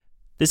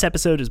This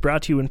episode is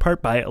brought to you in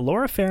part by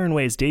Alora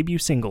Farinway's debut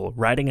single,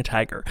 Riding a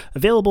Tiger,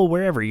 available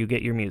wherever you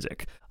get your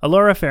music.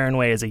 Alora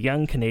Farinway is a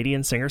young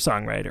Canadian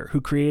singer-songwriter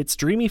who creates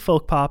dreamy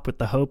folk pop with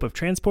the hope of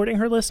transporting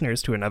her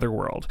listeners to another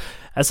world.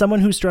 As someone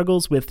who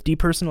struggles with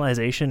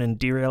depersonalization and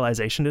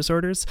derealization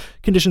disorders,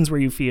 conditions where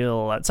you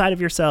feel outside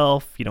of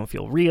yourself, you don't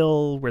feel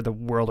real, where the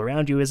world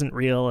around you isn't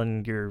real,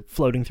 and you're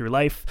floating through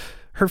life,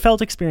 her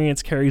felt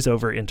experience carries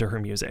over into her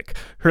music.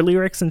 Her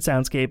lyrics and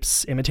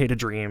soundscapes imitate a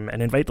dream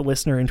and invite the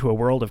listener into a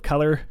world of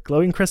color,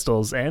 glowing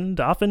crystals, and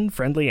often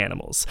friendly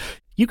animals.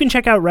 You can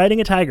check out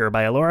Riding a Tiger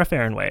by Alora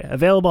Farinway,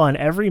 available on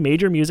every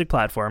major music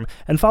platform,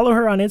 and follow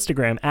her on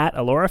Instagram at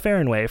Alora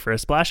Farinway for a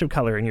splash of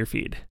color in your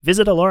feed.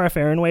 Visit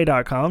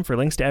alorafarinway.com for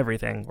links to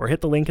everything, or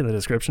hit the link in the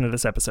description of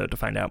this episode to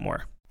find out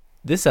more.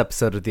 This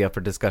episode of the Up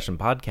for Discussion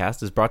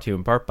podcast is brought to you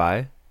in part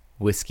by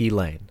Whiskey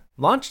Lane.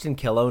 Launched in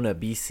Kelowna,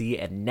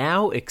 BC, and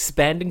now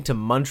expanding to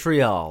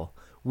Montreal,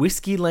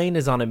 Whiskey Lane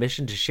is on a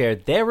mission to share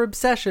their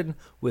obsession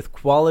with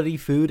quality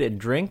food and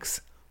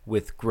drinks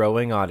with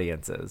growing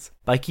audiences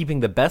by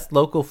keeping the best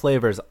local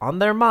flavors on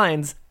their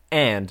minds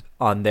and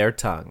on their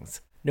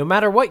tongues. No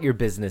matter what your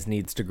business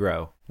needs to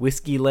grow,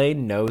 Whiskey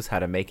Lane knows how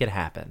to make it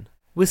happen.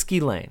 Whiskey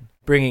Lane,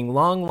 bringing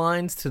long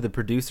lines to the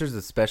producers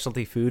of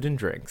specialty food and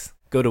drinks.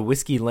 Go to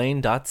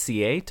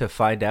whiskeylane.ca to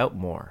find out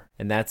more.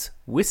 And that's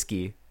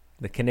whiskey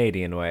the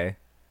Canadian way,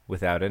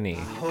 without an E.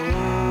 I hope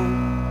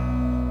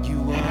you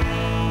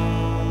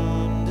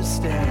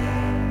understand.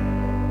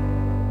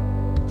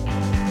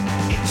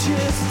 It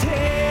just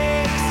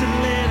takes a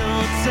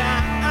little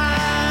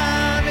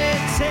time.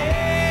 It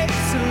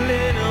takes a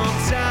little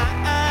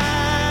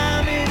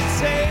time. It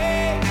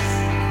takes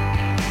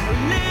a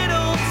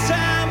little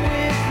time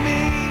with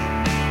me.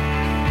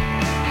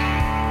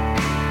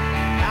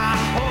 I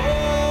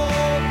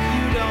hope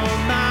you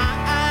don't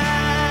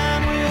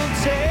mind. We'll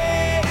take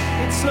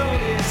slow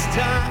this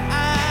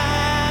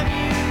time,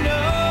 you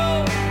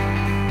know,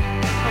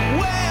 I'm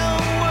well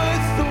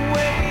worth the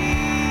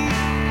wait.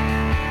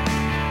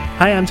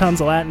 Hi, I'm Tom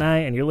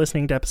Zalatni, and you're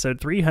listening to episode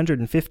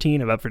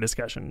 315 of Up for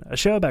Discussion, a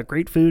show about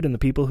great food and the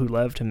people who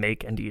love to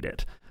make and eat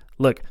it.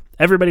 Look,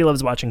 everybody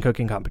loves watching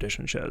cooking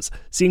competition shows.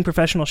 Seeing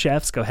professional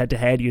chefs go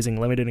head-to-head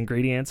using limited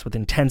ingredients with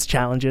intense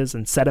challenges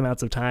and set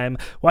amounts of time,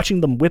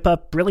 watching them whip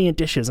up brilliant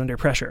dishes under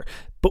pressure.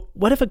 But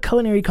what if a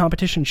culinary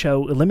competition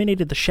show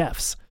eliminated the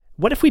chefs?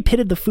 What if we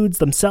pitted the foods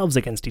themselves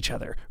against each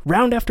other,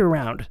 round after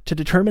round, to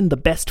determine the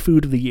best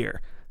food of the year?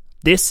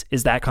 This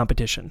is that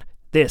competition.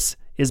 This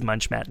is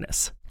Munch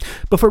Madness.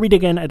 Before we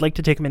dig in, I'd like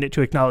to take a minute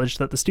to acknowledge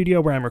that the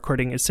studio where I'm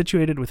recording is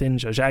situated within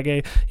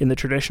Tiohtià:ke in the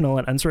traditional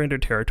and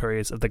unsurrendered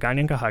territories of the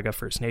Kanien'kehá:ka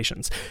First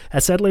Nations.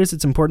 As settlers,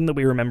 it's important that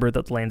we remember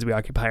that the lands we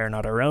occupy are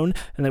not our own,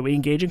 and that we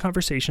engage in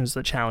conversations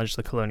that challenge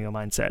the colonial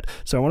mindset.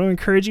 So I want to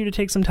encourage you to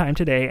take some time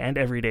today and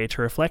every day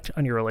to reflect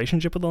on your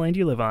relationship with the land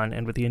you live on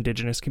and with the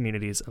indigenous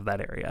communities of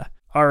that area.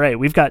 All right,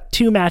 we've got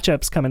two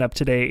matchups coming up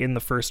today in the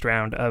first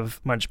round of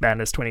Munch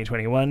Madness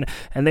 2021,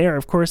 and they are,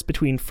 of course,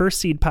 between first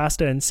seed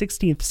pasta and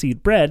 16th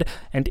seed bread,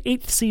 and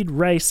 8th seed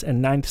rice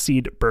and 9th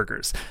seed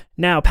burgers.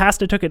 Now,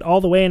 pasta took it all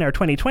the way in our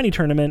 2020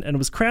 tournament and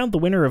was crowned the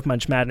winner of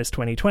Munch Madness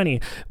 2020,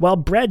 while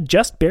bread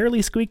just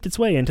barely squeaked its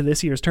way into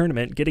this year's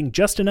tournament, getting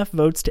just enough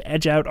votes to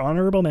edge out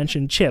honorable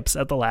mention chips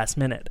at the last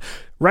minute.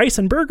 Rice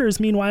and burgers,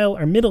 meanwhile,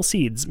 are middle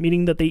seeds,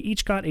 meaning that they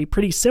each got a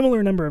pretty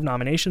similar number of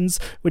nominations,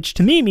 which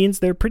to me means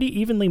they're pretty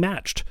evenly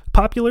matched.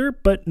 Popular,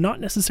 but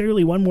not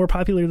necessarily one more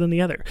popular than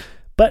the other.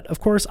 But, of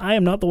course, I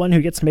am not the one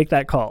who gets to make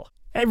that call.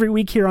 Every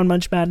week here on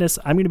Munch Madness,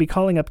 I'm going to be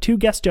calling up two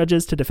guest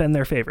judges to defend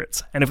their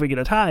favorites, and if we get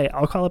a tie,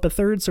 I'll call up a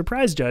third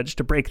surprise judge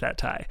to break that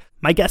tie.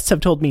 My guests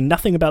have told me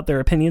nothing about their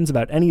opinions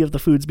about any of the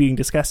foods being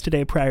discussed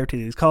today prior to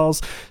these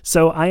calls,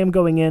 so I am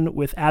going in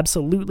with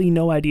absolutely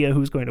no idea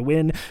who's going to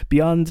win,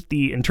 beyond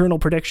the internal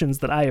predictions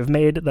that I have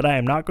made that I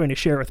am not going to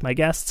share with my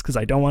guests because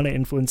I don't want to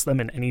influence them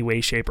in any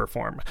way, shape, or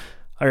form.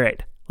 All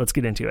right, let's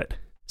get into it.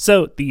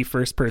 So, the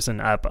first person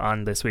up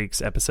on this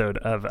week's episode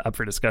of Up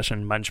for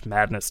Discussion Munch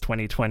Madness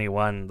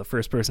 2021, the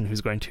first person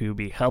who's going to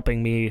be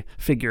helping me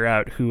figure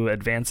out who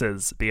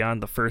advances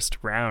beyond the first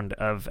round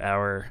of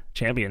our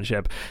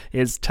championship,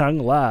 is Tung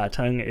La.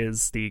 Tung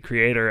is the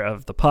creator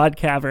of The Pod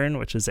Cavern,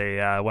 which is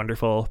a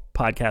wonderful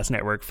podcast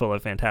network full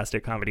of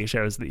fantastic comedy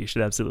shows that you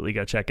should absolutely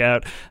go check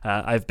out.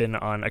 I've been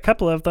on a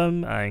couple of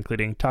them,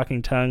 including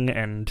Talking Tung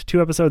and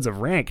 2 episodes of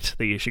Ranked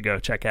that you should go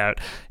check out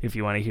if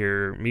you want to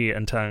hear me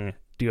and Tung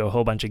do a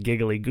whole bunch of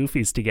giggly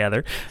goofies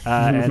together.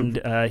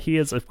 And he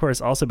has, of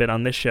course, also been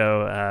on this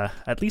show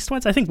at least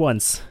once, I think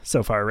once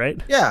so far, right?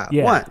 Yeah,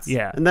 once.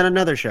 Yeah. And then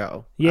another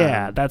show.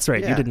 Yeah, that's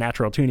right. Yeah. You did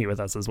Natural Toonie with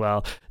us as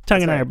well.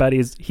 Tung and I are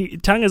buddies.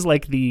 Tung is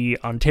like the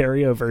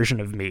Ontario version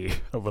of me,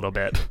 a little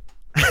bit.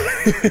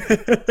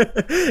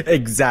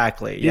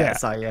 Exactly.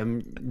 Yes, I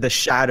am the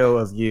shadow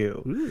of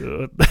you.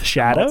 Ooh, the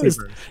shadow?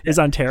 Is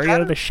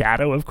Ontario the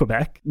shadow of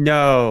Quebec?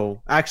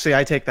 No, actually,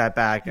 I take that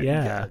back.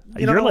 Yeah.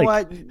 You know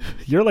what?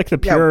 You're like the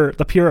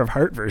pure of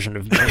heart version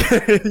of me.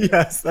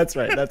 Yes, that's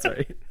right.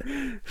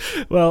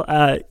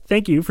 Well,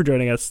 thank you for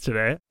joining us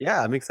today.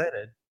 Yeah, I'm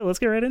excited. Let's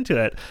get right into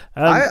it.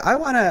 I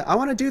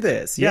wanna do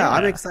this. Yeah, Yeah.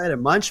 I'm excited.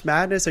 Munch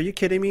Madness. Are you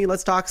kidding me?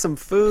 Let's talk some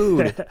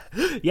food.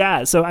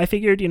 Yeah, so I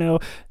figured,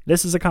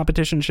 this is a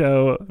competition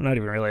show. Not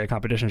even really a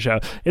competition show.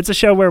 It's a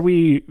show where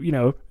we,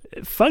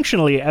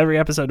 functionally every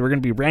episode we're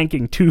going to be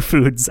ranking two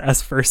foods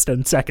as first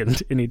and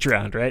second in each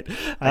round, right?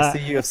 I see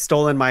you have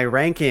stolen my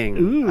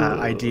ranking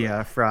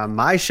idea from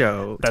my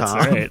show, That's Tom.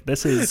 right.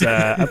 This is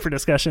up for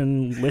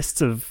discussion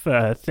lists of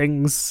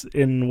things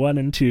in 1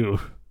 and 2.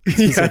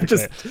 Yeah,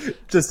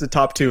 just a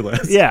top 2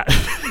 list. Yeah,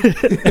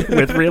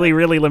 with really,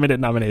 really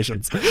limited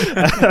nominations.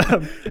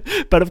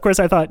 But of course,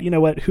 I thought, you know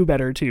what? Who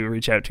better to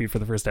reach out to for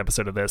the first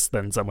episode of this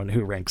than someone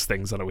who ranks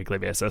things on a weekly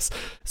basis?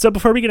 So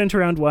before we get into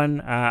round 1,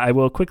 I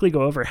will quickly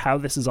go over how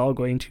this is all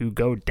going to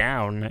go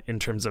down in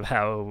terms of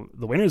how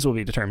the winners will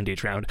be determined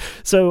each round.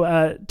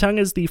 So Tung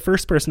is the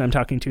first person I'm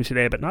talking to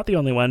today, but not the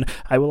only one.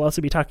 I will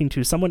also be talking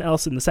to someone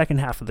else in the second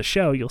half of the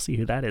show. You'll see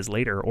who that is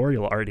later, or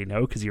you'll already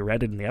know because you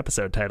read it in the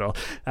episode title.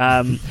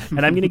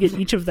 And I'm going to get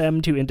each of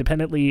them to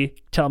independently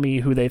tell me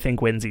who they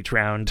think wins each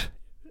round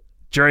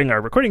during our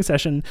recording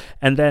session.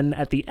 And then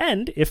at the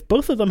end, if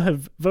both of them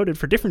have voted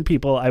for different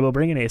people, I will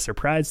bring in a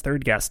surprise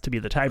third guest to be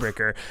the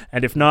tiebreaker.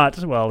 And if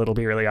not, well, it'll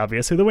be really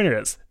obvious who the winner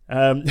is.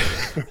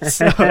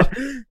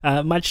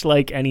 Much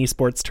like any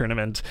sports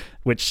tournament,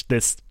 which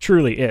this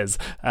truly is,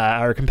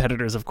 our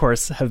competitors, of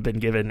course, have been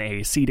given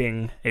a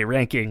seeding, a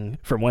ranking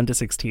from 1 to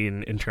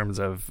 16 in terms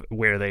of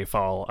where they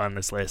fall on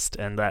this list,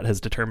 and that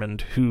has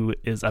determined who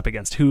is up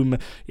against whom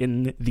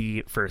in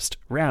the first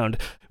round,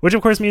 which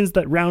of course means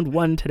that round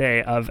 1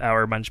 today of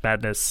our Munch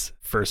Madness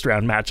first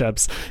round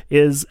matchups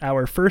is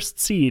our first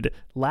seed,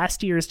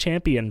 last year's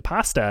champion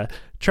Pasta,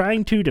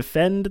 trying to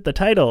defend the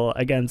title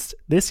against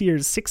this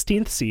year's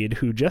 16th seed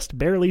who just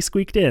barely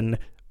squeaked in,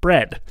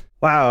 Bread.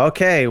 Wow.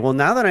 Okay. Well,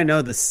 now that I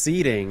know the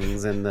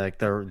seedings and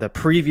the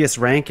previous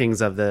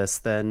rankings of this,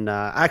 then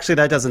actually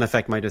that doesn't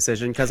affect my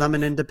decision because I'm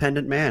an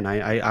independent man.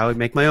 I would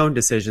make my own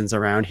decisions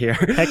around here.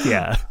 Heck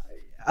yeah.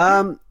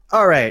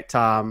 All right,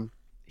 Tom.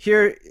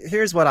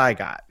 Here's what I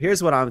got.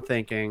 Here's what I'm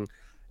thinking.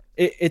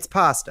 It's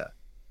Pasta.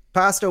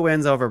 Pasta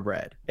wins over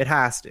Bread. It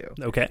has to.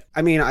 Okay.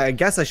 I mean, I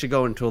guess I should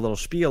go into a little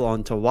spiel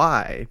onto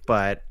why,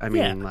 but I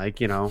mean,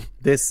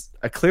 this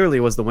clearly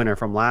was the winner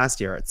from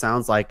last year, it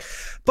sounds like.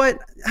 But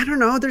I don't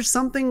know, there's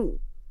something...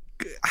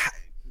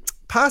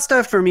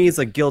 Pasta for me is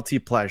a guilty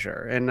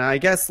pleasure. And I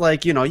guess,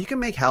 you can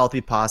make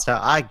healthy pasta.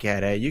 I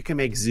get it. You can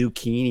make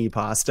zucchini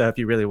pasta if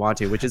you really want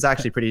to, which is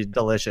actually pretty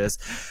delicious.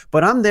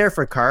 But I'm there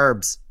for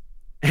carbs.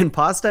 And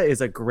pasta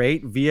is a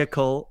great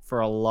vehicle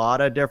for a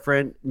lot of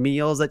different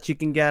meals that you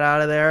can get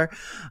out of there.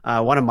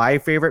 One of my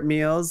favorite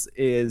meals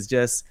is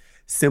just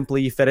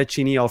simply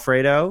fettuccine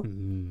Alfredo.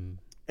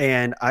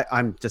 And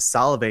I'm just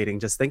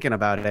salivating just thinking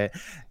about it.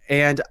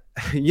 And,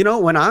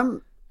 when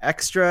I'm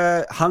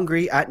extra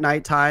hungry at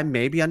nighttime,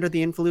 maybe under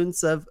the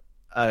influence of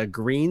a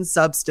green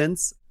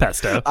substance,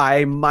 Pesto,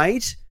 I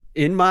might,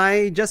 in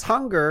my just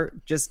hunger,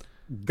 just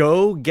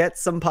go get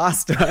some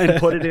pasta and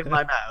put it in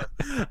my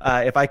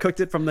mouth. If I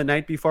cooked it from the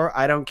night before,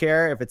 I don't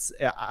care if it's,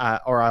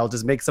 or I'll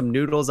just make some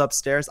noodles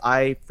upstairs.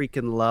 I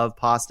freaking love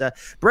pasta.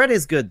 Bread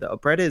is good though.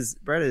 Bread is,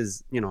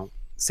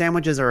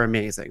 sandwiches are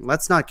amazing.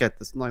 Let's not get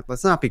this,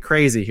 let's not be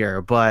crazy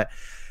here, but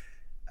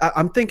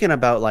I'm thinking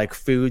about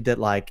food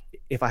that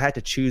if I had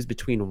to choose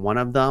between one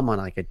of them on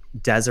a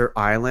desert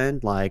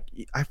island, I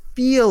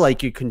feel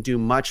like you can do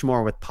much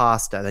more with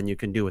pasta than you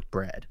can do with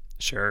bread.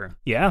 Sure.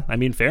 Yeah. I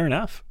mean, fair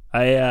enough.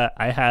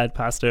 I had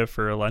pasta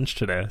for lunch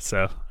today,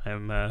 so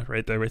I'm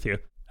right there with you.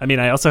 I mean,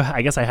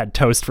 I guess I had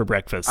toast for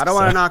breakfast. I don't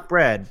want to knock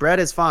bread. Bread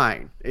is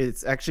fine.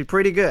 It's actually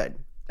pretty good.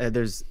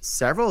 There's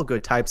several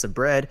good types of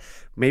bread.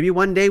 Maybe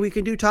one day we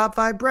can do top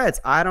 5 breads.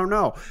 I don't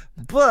know.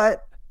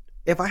 But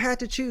if I had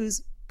to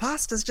choose,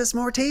 pasta's just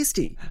more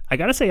tasty. I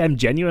gotta say, I'm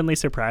genuinely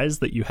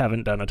surprised that you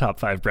haven't done a top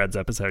 5 breads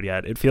episode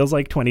yet. It feels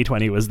like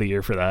 2020 was the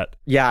year for that.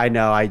 Yeah, I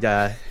know.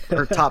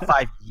 Or top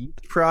 5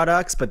 yeast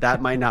products, but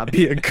that might not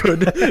be a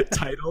good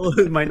title.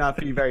 It might not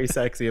be very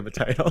sexy of a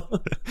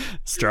title.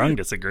 Strong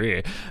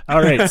disagree.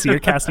 All right, so you're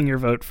casting your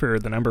vote for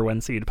the number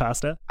 1 seed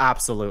pasta?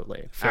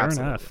 Absolutely. Fair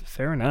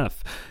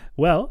enough.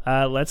 Well,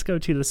 let's go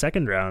to the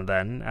second round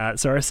then.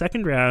 So our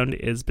second round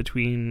is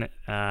between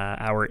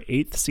our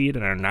 8th seed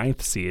and our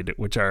 9th seed,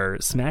 which are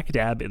smack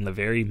dab in the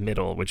very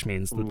middle, which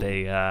means that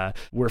they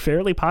were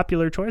fairly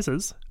popular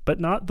choices, but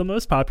not the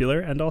most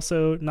popular and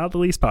also not the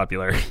least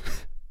popular.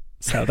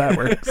 That's how that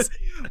works.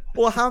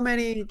 Well, how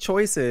many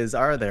choices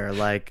are there?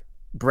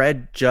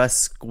 Bread just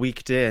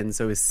squeaked in,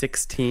 so is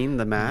 16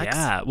 the max?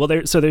 Yeah, well,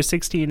 there's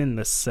 16 in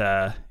this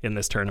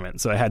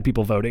tournament. So I had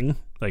people voting,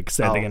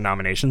 sending in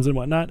nominations and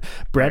whatnot.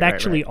 Bread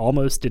actually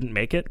almost didn't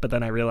make it, but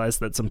then I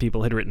realized that some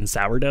people had written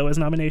sourdough as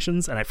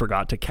nominations, and I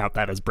forgot to count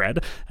that as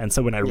bread. And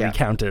so when I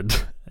recounted,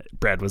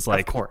 Bread was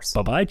like, of course,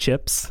 bye-bye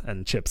Chips,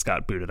 and Chips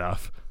got booted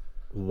off.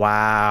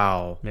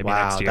 Wow. Maybe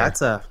next year.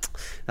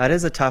 That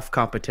is a tough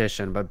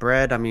competition, but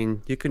bread, I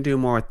mean, you can do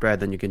more with bread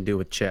than you can do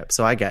with chips.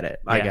 So I get it.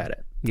 I get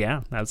it.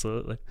 Yeah,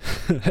 absolutely.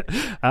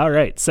 All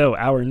right. So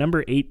our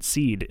number 8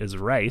 seed is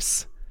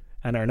rice.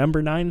 And our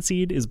number 9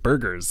 seed is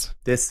burgers.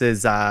 This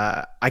is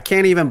I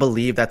can't even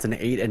believe that's an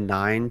 8 and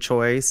 9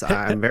 choice.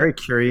 I'm very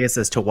curious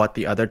as to what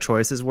the other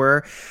choices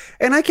were.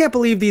 And I can't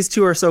believe these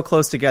two are so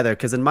close together,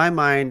 because in my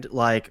mind,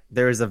 like,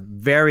 there's a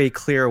very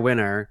clear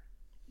winner,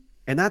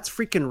 and that's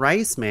freaking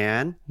rice,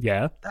 man.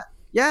 Yeah.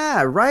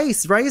 Yeah,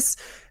 rice.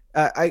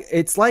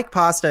 It's like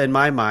pasta in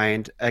my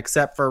mind,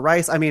 except for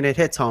rice. I mean, it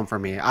hits home for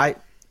me.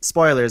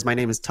 Spoilers, my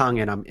name is Tung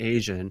and I'm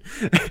Asian.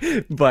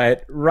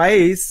 But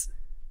rice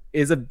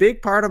is a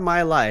big part of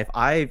my life.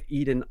 I've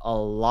eaten a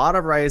lot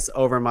of rice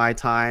over my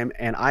time,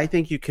 and I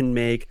think you can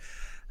make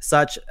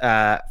such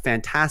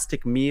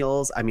fantastic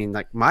meals. I mean,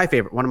 like,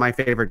 one of my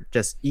favorite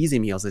just easy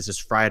meals is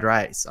just fried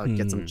rice. I'll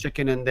get some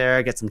chicken in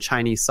there, get some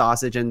Chinese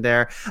sausage in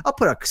there. I'll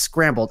put a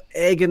scrambled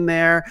egg in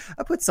there.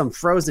 I'll put some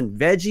frozen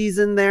veggies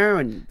in there,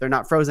 and they're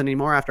not frozen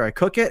anymore after I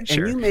cook it.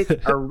 Sure. And you make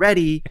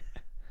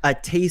a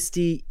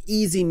tasty,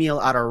 easy meal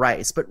out of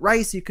rice. But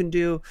rice you can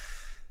do,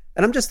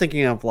 and I'm just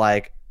thinking of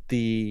like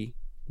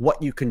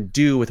what you can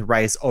do with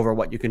rice over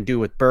what you can do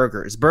with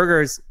burgers.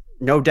 Burgers,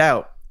 no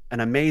doubt, an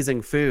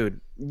amazing food.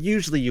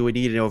 Usually you would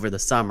eat it over the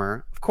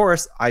summer. Of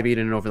course, I've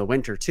eaten it over the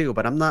winter too,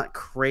 but I'm not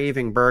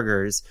craving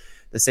burgers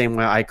the same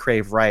way I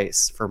crave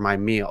rice for my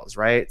meals,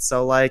 right?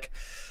 So like,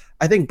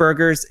 I think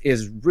burgers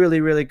is really,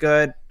 really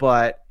good,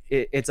 but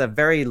it's a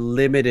very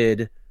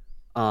limited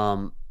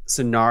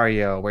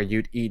scenario where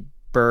you'd eat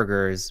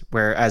burgers,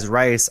 whereas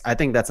rice, I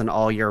think that's an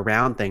all year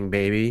round thing,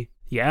 baby.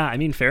 Yeah, I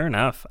mean, fair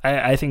enough.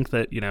 I think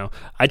that,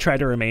 I try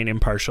to remain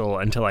impartial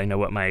until I know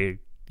what my,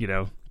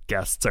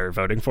 guests are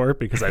voting for,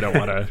 because I don't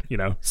want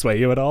to, sway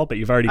you at all, but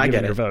you've already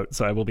given your vote,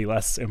 so I will be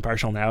less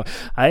impartial now.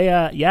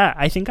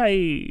 I think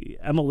I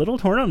am a little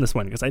torn on this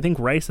one, because I think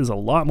rice is a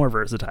lot more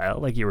versatile,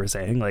 like you were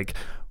saying. Like,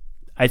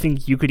 I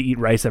think you could eat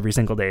rice every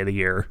single day of the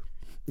year.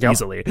 Yep.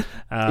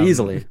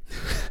 Easily.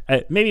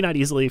 Maybe not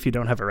easily if you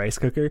don't have a rice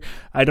cooker.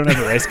 I don't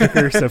have a rice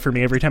cooker, so for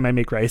me, every time I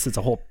make rice, it's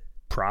a whole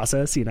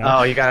process,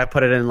 Oh, you gotta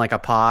put it in like a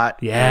pot.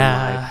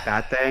 Yeah. And, like,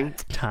 that thing.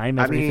 Time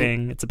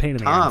everything. It's a pain in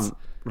the ass.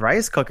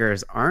 Rice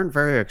cookers aren't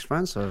very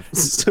expensive.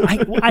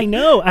 I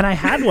know, and I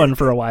had one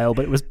for a while,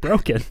 but it was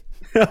broken.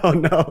 Oh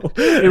no.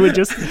 It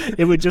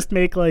would just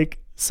make like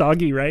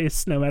soggy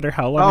rice no matter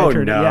how long I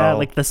turned it. Yeah,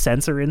 like the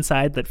sensor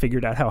inside that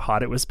figured out how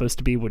hot it was supposed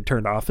to be would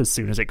turn off as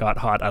soon as it got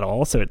hot at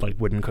all, so it like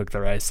wouldn't cook the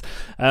rice.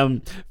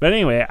 But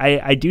anyway,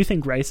 I do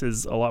think rice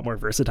is a lot more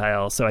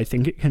versatile, so I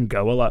think it can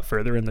go a lot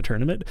further in the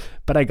tournament.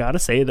 But I gotta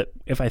say that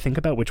if I think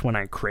about which one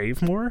I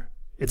crave more,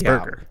 it's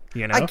burger.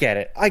 I get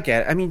it.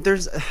 I mean,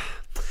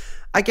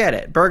 I get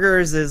it.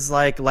 Burgers is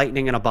like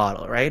lightning in a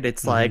bottle, right?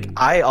 It's like,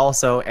 I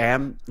also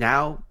am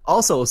now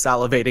also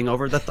salivating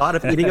over the thought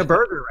of eating a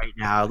burger right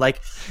now.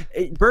 Like,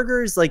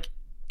 burgers, like,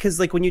 because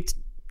like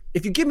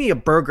if you give me a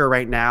burger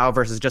right now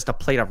versus just a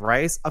plate of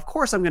rice, of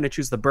course I'm going to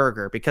choose the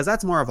burger, because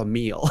that's more of a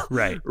meal.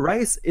 Right.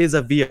 Rice is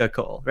a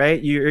vehicle,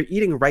 right? You're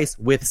eating rice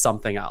with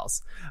something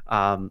else.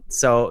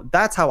 So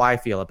that's how I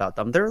feel about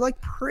them. They're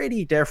like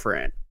pretty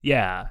different.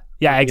 Yeah,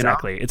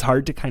 exactly. It's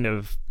hard to kind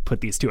of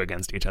put these two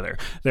against each other.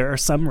 There are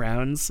some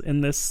rounds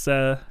in this,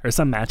 or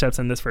some matchups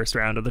in this first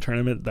round of the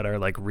tournament that are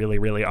like really,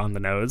 really on the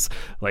nose.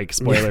 Like,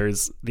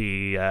 spoilers,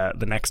 the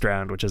next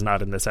round, which is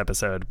not in this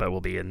episode but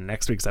will be in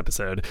next week's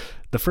episode,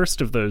 the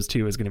first of those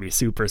two is going to be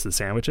soup versus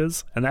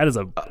sandwiches, and that is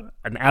an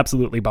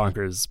absolutely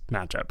bonkers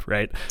matchup,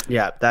 right?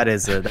 Yeah,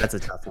 that's a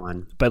tough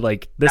one. But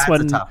like this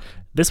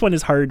one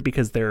is hard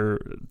because they're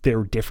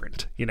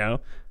different.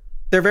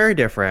 They're very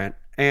different,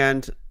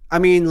 and I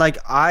mean, like,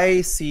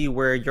 I see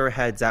where your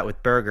head's at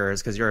with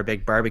burgers, because you're a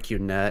big barbecue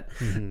nut,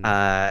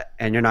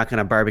 and you're not going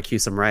to barbecue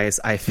some rice,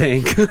 I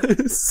think.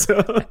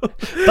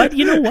 But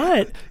you know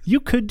what? You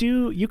can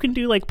do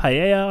like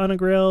paella on a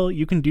grill.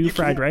 You can do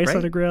fried rice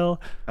on a grill.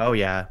 Oh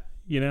yeah.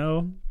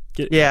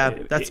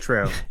 That's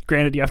true.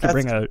 Granted, you have to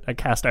bring a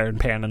cast iron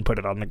pan and put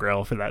it on the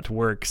grill for that to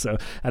work. So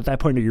at that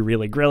point, are you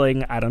really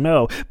grilling? I don't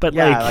know. But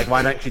like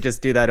why don't you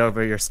just do that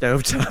over your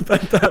stovetop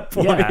at that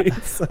point? Yeah.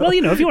 So, well,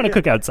 if you want to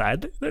cook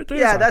outside, there's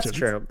that's options.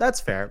 true. That's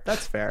fair.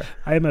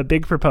 I am a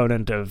big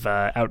proponent of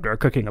outdoor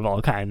cooking of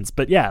all kinds.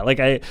 But yeah, like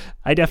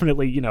I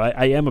definitely,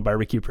 I am a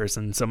barbecue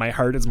person, so my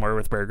heart is more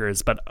with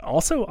burgers. But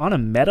also on a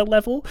meta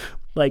level,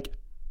 like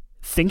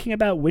thinking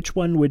about which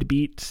one would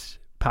beat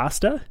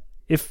pasta.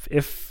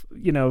 If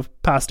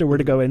pasta were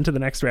to go into the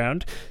next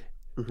round,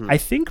 I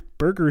think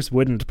burgers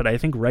wouldn't, but I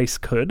think rice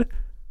could.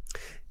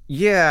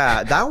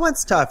 Yeah, that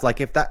one's tough.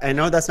 Like, I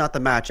know that's not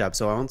the matchup,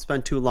 so I won't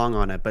spend too long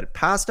on it, but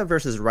pasta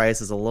versus rice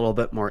is a little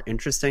bit more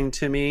interesting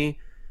to me.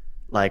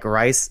 Like,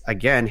 rice,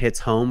 again, hits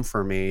home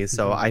for me,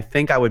 so I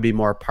think I would be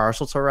more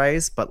partial to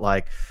rice, but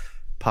like,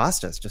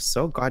 pasta is just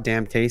so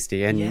goddamn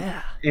tasty. And,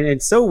 and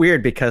it's so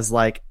weird because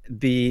like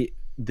the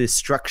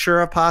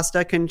structure of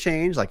pasta can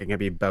change. Like, it can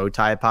be bow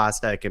tie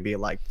pasta, it can be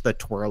like the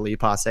twirly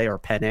pasta or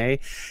penne,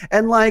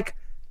 and like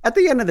at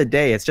the end of the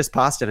day, it's just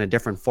pasta in a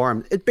different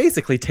form. It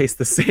basically tastes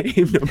the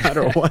same no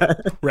matter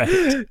what.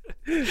 Right.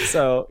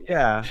 So,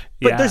 yeah.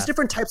 But Yeah. there's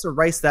different types of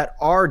rice that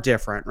are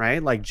different,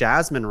 right? Like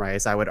jasmine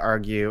rice, I would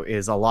argue,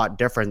 is a lot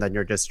different than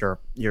your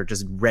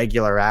just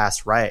regular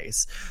ass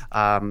rice.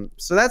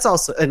 So that's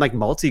also, and like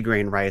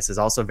multigrain rice is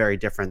also very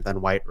different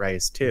than white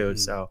rice too.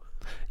 So,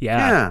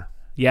 Yeah.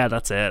 Yeah,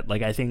 that's it.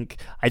 Like I think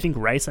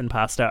rice and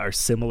pasta are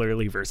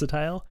similarly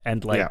versatile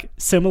and like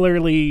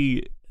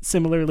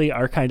similarly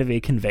are kind of a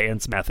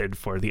conveyance method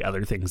for the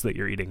other things that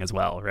you're eating as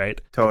well, right?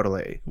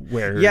 totally.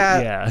 Where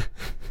Yeah.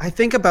 I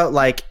think about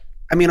like,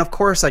 I mean, of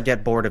course I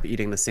get bored of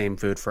eating the same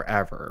food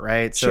forever,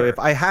 right? So Sure. if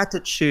I had to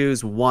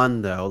choose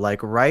one though,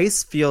 like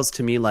rice feels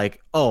to me like,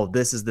 oh,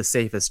 this is the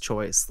safest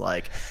choice.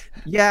 Like,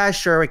 yeah,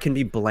 sure, it can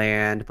be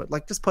bland, but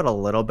like just put a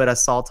little bit of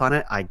salt on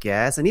it, I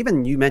guess. And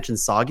even you mentioned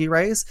soggy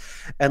rice,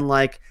 and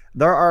like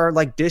there are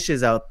like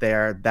dishes out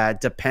there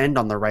that depend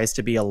on the rice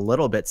to be a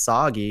little bit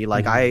soggy.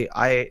 Like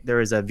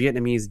there is a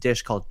Vietnamese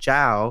dish called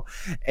chow,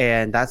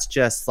 and that's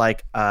just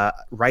like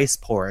rice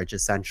porridge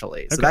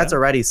essentially. So Okay. that's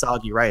already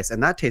soggy rice,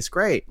 and that tastes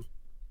great.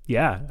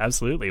 Yeah,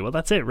 absolutely. Well,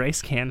 that's it.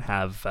 Rice can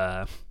have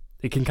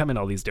it can come in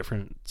all these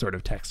different sort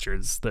of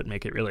textures that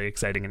make it really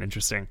exciting and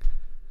interesting.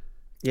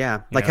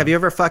 Yeah. Like, Yeah. have you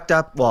ever fucked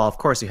up? Well, of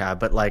course you have,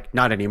 but like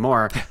not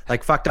anymore.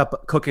 Like fucked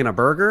up cooking a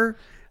burger?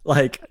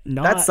 Like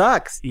Not- that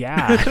sucks.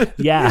 Yeah.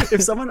 Yeah.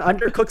 If someone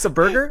undercooks a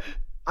burger,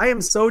 I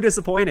am so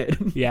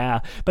disappointed. Yeah.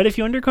 But if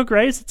you undercook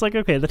rice, it's like,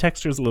 okay, the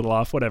texture's a little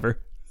off, whatever.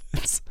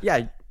 It's,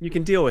 Yeah, you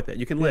can deal with it.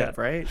 You can live,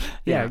 right?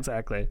 yeah,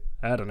 exactly.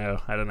 I don't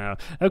know.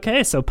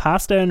 Okay, so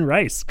pasta and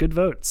rice. Good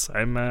votes.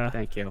 I'm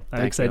Thank you. I'm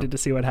Thank excited you. to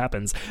see what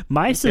happens.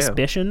 My too.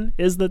 suspicion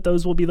is that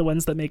those will be the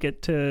ones that make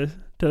it to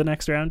the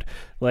next round.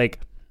 Like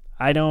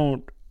I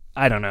don't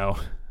know.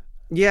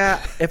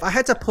 Yeah, if I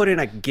had to put in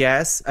a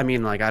guess, I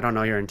mean, like, I don't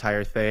know your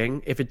entire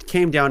thing. If it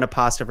came down to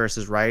pasta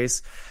versus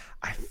rice,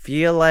 I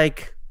feel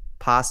like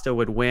pasta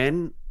would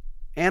win,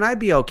 and I'd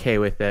be okay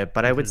with it,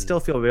 but I would still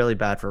feel really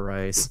bad for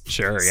rice.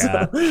 Sure,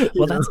 yeah.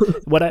 Well, that's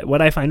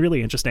what I find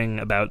really interesting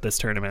about this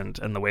tournament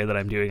and the way that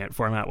I'm doing it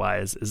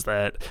format-wise is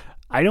that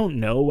I don't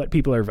know what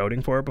people are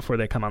voting for before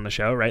they come on the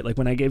show, right? Like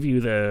when I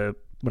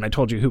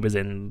told you who was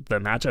in the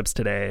matchups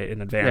today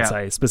in advance, Yeah.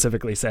 I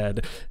specifically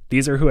said,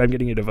 these are who I'm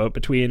getting you to vote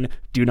between.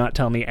 Do not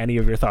tell me any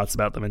of your thoughts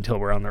about them until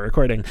we're on the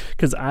recording,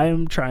 because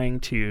I'm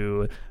trying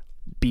to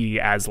be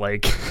as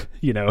like,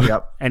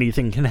 Yep.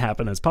 anything can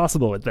happen as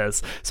possible with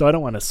this. So I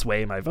don't want to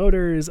sway my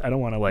voters. I don't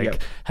want to like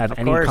Yep. have Of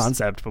any course.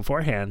 concept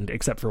beforehand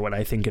except for what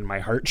I think in my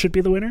heart should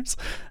be the winners.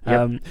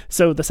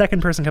 So the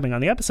second person coming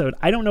on the episode,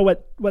 I don't know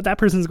what that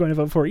person's going to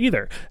vote for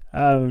either.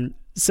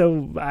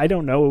 So I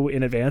don't know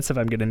in advance if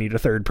I'm going to need a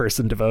third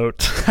person to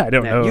vote. I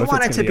don't know. You if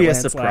want it it's to gonna be a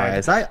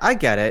landslide. surprise. I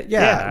get it.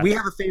 Yeah. Yeah. We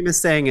have a famous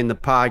saying in the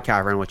pod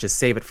cavern, which is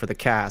save it for the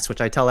cast,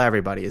 which I tell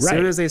everybody. As Right.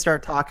 soon as they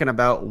start talking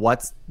about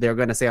what they're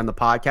going to say on the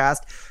podcast,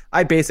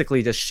 I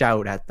basically just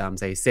shout at them,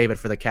 say, save it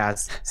for the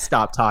cast.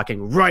 Stop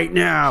talking right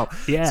now.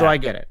 Yeah. So I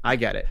get it. I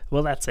get it.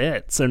 Well, that's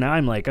it. So now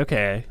I'm like,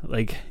 okay,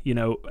 like,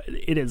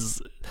 it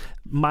is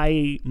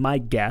my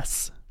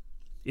guess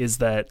is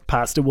that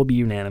pasta will be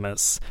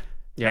unanimous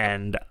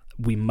and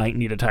we might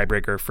need a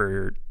tiebreaker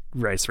for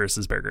rice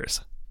versus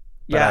burgers.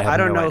 But Yeah, have I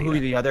don't no know idea. who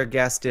the other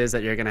guest is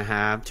that you're going to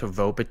have to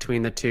vote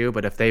between the two,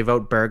 but if they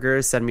vote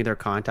burgers, send me their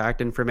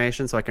contact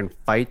information so I can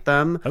fight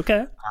them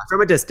Okay.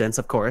 from a distance,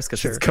 of course,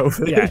 because it's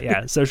COVID.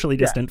 Yeah. Socially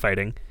distant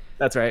fighting.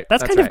 That's right.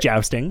 That's kind of right.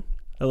 jousting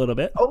a little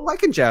bit. Oh, I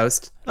can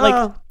joust.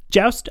 Like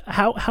joust.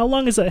 How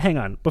long is it? Hang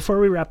on. Before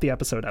we wrap the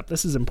episode up,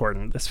 this is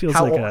important. This feels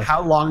like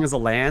how long is a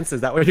lance?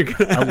 Is that what you're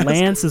going to a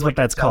lance is what Like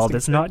a that's called. jousting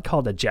It's not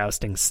called a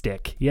jousting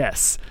stick.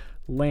 Yes.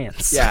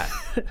 Lance. Yeah,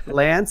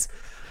 lance.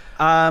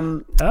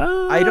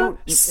 I don't.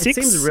 It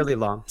seems really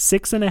long.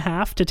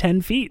 6.5 to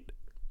 10 feet.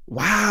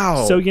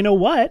 Wow. So you know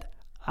what?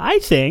 I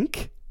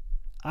think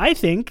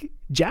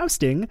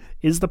jousting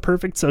is the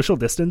perfect social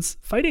distance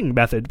fighting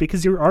method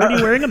because you're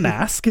already wearing a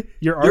mask.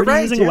 You're already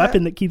right, using a yeah.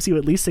 weapon that keeps you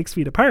at least 6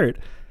 feet apart.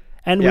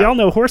 And we Yeah. all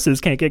know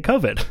horses can't get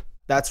COVID.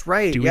 That's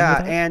right. we know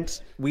Yeah, that?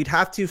 and we'd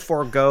have to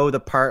forego the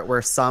part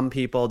where some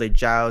people they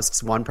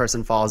joust, one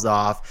person falls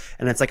off,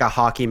 and it's like a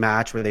hockey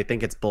match where they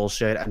think it's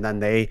bullshit, and then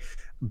they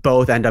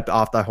both end up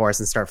off the horse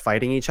and start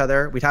fighting each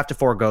other. We'd have to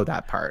forego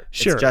that part.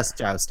 Sure. It's just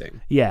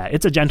jousting. Yeah,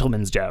 it's a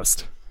gentleman's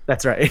joust.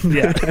 That's right.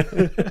 Yeah.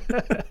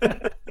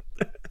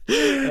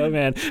 Oh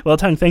man. Well,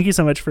 Tung, thank you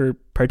so much for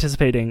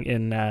participating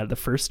in the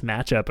first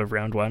matchup of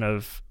round 1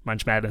 of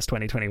Munch Madness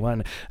 2021.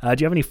 Do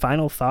you have any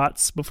final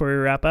thoughts before we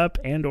wrap up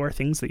and or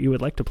things that you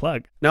would like to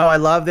plug? No, I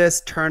love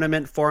this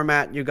tournament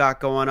format you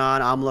got going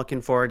on. I'm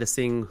looking forward to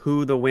seeing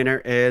who the winner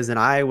is, and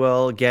I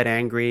will get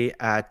angry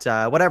at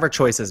whatever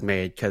choice is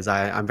made because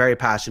I'm very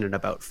passionate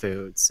about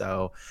food.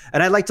 So,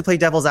 and I like to play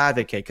devil's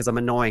advocate because I'm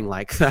annoying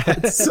like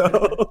that.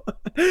 So,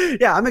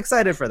 Yeah, I'm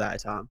excited for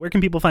that, Tom. Where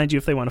can people find you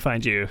if they want to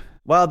find you?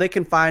 Well, they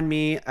can find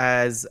me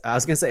as, I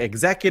was going to say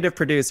executive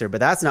producer,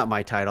 but that's not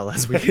my title,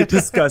 as we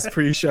discussed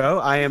pre-show.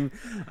 I am,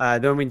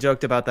 then we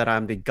joked about that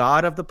I'm the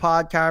god of the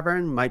Pod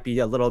Cavern, might be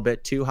a little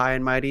bit too high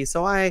and mighty.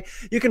 So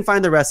you can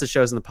find the rest of the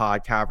shows in the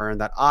Pod Cavern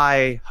that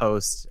I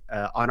host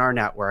on our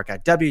network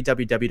at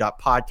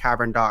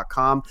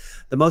www.podcavern.com.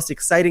 The most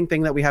exciting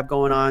thing that we have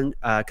going on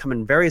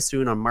coming very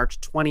soon on March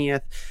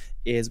 20th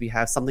is we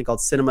have something called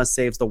Cinema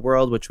Saves the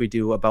World, which we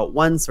do about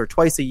once or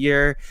twice a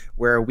year,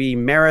 where we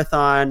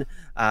marathon,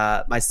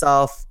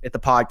 myself at the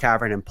Pod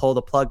Cavern and Pull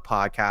the Plug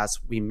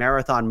podcast. We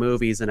marathon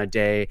movies in a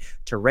day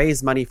to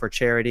raise money for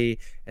charity.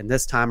 And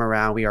this time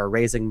around, we are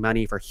raising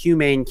money for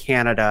Humane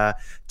Canada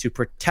to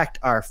protect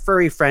our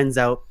furry friends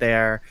out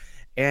there.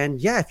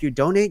 And yeah, if you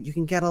donate, you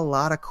can get a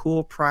lot of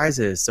cool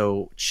prizes.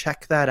 So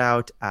check that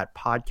out at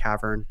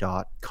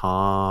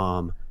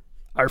podcavern.com.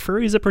 Are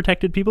furries a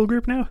protected people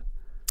group now?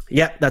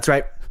 Yeah, that's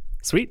right.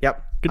 Sweet.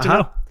 Yep. Good to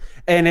know.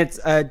 And it's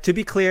to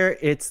be clear,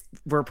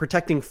 we're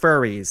protecting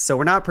furries, so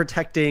we're not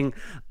protecting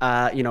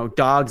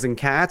dogs and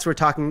cats. We're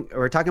talking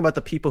about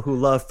the people who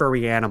love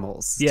furry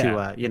animals.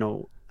 Yeah.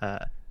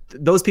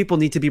 Those people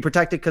need to be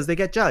protected because they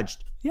get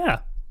judged. Yeah.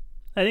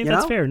 I think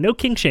that's fair. No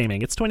kink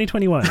shaming. It's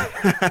 2021.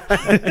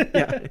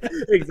 Yeah,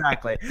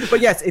 exactly. But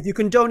yes, if you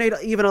can donate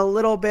even a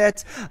little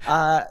bit,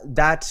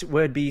 that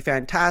would be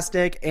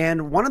fantastic.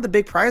 And one of the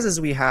big prizes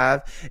we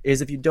have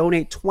is if you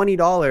donate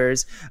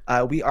 $20,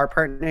 we are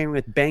partnering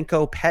with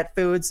Banco Pet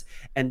Foods.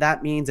 And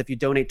that means if you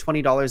donate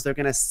 $20, they're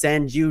going to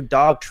send you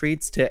dog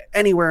treats to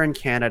anywhere in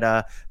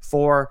Canada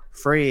for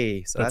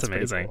free. So that's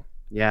amazing. Cool.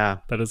 Yeah.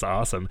 That is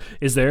awesome.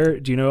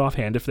 Do you know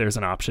offhand if there's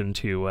an option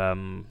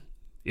to...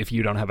 if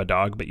you don't have a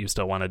dog, but you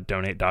still want to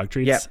donate dog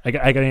treats?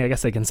 Yeah. I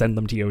guess they can send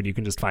them to you and you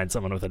can just find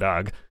someone with a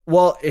dog.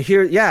 Well,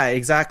 yeah,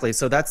 exactly.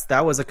 So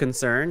that was a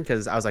concern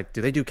because I was like,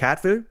 do they do cat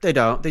food? They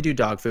don't. They do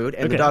dog food.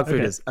 And the dog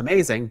food is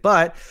amazing.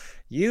 But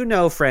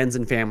friends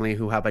and family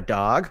who have a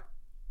dog.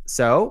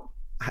 So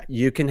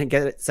you can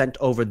get it sent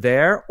over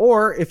there.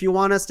 Or if you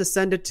want us to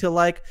send it to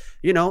a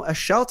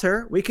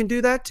shelter, we can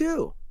do that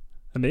too.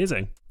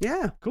 Amazing.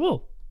 Yeah.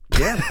 Cool.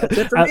 Yeah, that's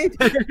it for me.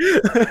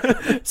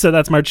 So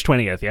that's March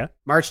 20th, yeah?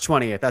 March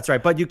 20th, that's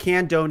right. But you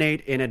can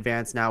donate in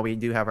advance now. We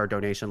do have our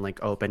donation link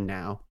open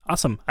now.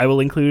 Awesome. I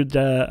will include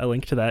a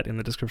link to that in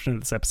the description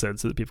of this episode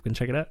so that people can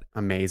check it out.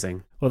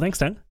 Amazing. Well, thanks,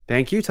 Dan.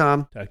 Thank you,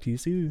 Tom. Talk to you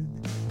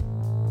soon.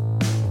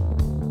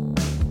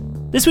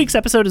 This week's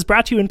episode is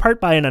brought to you in part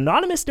by an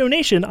anonymous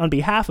donation on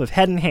behalf of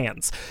Head and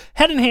Hands.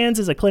 Head and Hands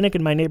is a clinic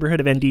in my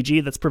neighborhood of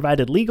NDG that's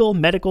provided legal,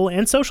 medical,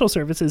 and social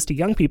services to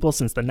young people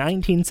since the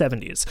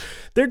 1970s.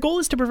 Their goal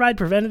is to provide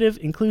preventative,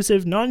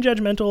 inclusive,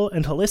 non-judgmental,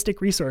 and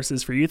holistic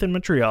resources for youth in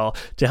Montreal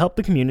to help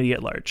the community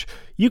at large.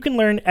 You can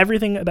learn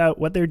everything about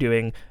what they're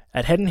doing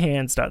at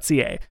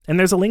headandhands.ca, and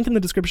there's a link in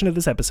the description of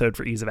this episode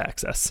for ease of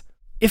access.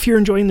 If you're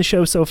enjoying the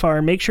show so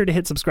far, make sure to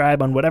hit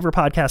subscribe on whatever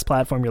podcast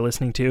platform you're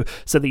listening to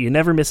so that you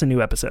never miss a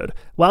new episode.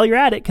 While you're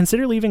at it,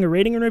 consider leaving a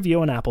rating and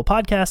review on Apple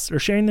Podcasts or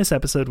sharing this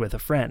episode with a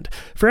friend.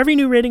 For every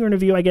new rating or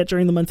review I get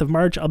during the month of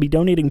March, I'll be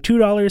donating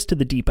 $2 to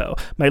The Depot,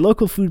 my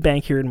local food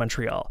bank here in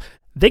Montreal.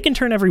 They can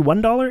turn every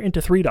 $1 into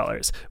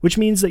 $3, which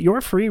means that your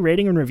free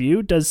rating and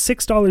review does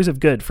 $6 of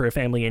good for a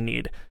family in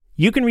need.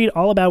 You can read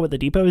all about what The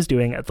Depot is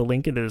doing at the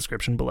link in the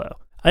description below.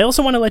 I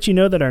also want to let you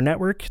know that our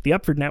network, the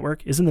Upford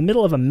Network, is in the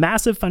middle of a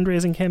massive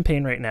fundraising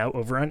campaign right now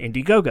over on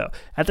Indiegogo.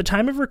 At the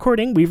time of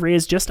recording, we've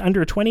raised just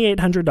under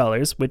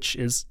 $2,800, which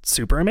is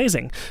super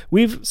amazing.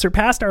 We've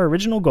surpassed our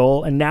original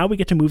goal, and now we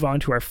get to move on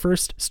to our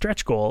first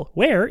stretch goal,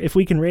 where, if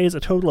we can raise a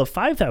total of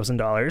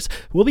 $5,000,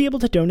 we'll be able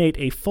to donate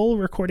a full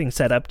recording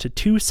setup to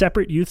 2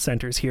 separate youth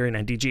centers here in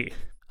NDG.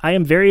 I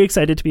am very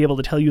excited to be able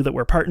to tell you that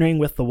we're partnering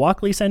with the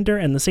Walkley Center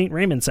and the St.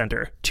 Raymond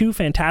Center, 2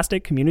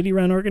 fantastic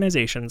community-run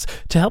organizations,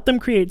 to help them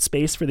create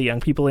space for the young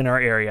people in our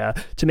area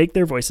to make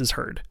their voices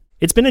heard.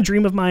 It's been a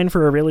dream of mine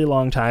for a really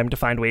long time to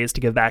find ways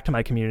to give back to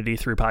my community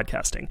through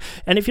podcasting,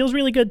 and it feels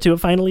really good to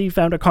have finally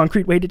found a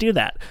concrete way to do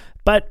that.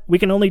 But we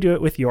can only do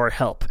it with your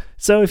help.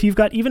 So if you've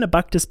got even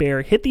 $1 to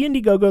spare, hit the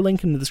Indiegogo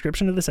link in the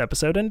description of this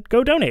episode and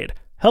go donate.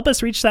 Help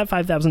us reach that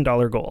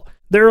 $5,000 goal.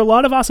 There are a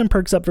lot of awesome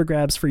perks up for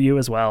grabs for you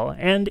as well,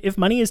 and if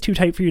money is too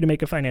tight for you to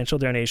make a financial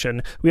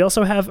donation, we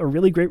also have a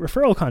really great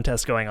referral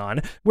contest going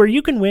on, where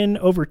you can win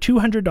over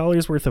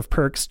 $200 worth of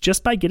perks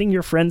just by getting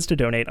your friends to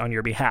donate on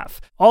your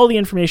behalf. All the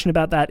information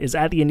about that is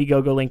at the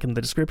Indiegogo link in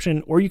the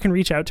description, or you can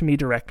reach out to me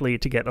directly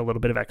to get a little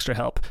bit of extra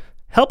help.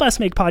 Help us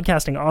make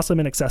podcasting awesome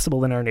and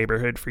accessible in our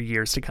neighborhood for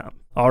years to come.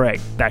 All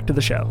right, back to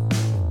the show.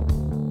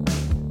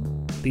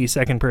 The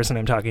second person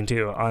I'm talking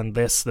to on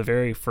this, the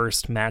very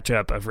first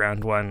matchup of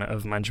round 1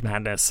 of Munch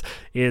Madness,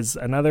 is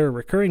another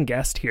recurring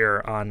guest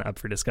here on Up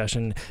for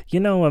Discussion. You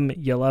know him,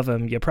 you love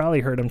him, you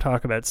probably heard him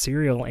talk about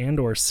cereal and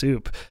or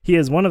soup. He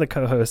is one of the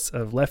co-hosts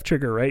of Left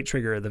Trigger, Right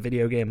Trigger, the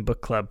video game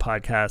book club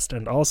podcast,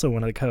 and also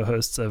one of the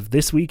co-hosts of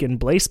This Week in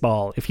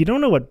Blaseball. If you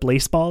don't know what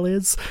Blaseball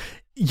is,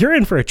 you're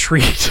in for a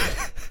treat.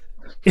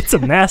 It's a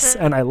mess,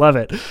 and I love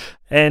it.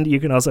 And you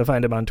can also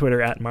find him on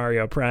Twitter at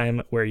Mario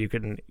Prime, where you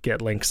can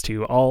get links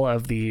to all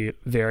of the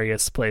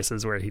various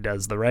places where he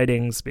does the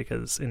writings,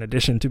 because in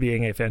addition to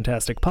being a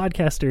fantastic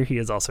podcaster, he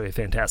is also a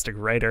fantastic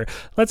writer.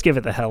 Let's give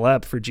it the hell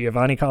up for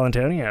Giovanni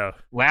Colantonio.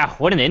 Wow,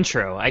 what an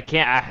intro! I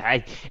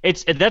can't.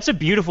 That's a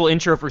beautiful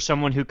intro for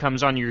someone who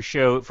comes on your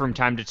show from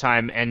time to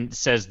time and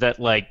says that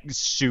like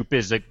soup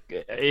is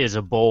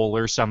a bowl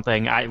or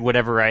something.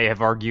 Whatever I have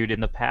argued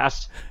in the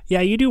past.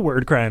 Yeah, you do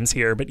word crimes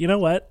here, but you know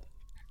what?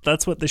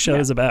 That's what the show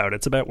is about.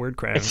 It's about word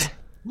crimes.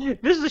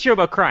 This is a show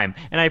about crime,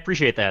 and I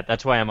appreciate that.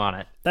 That's why I'm on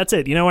it. That's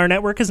it. You know, our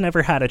network has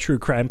never had a true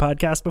crime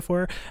podcast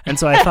before, and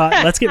so I thought,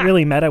 let's get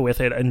really meta with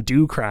it and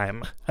do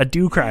crime. A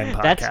do crime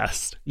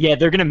podcast. Yeah,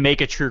 they're going to make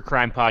a true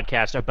crime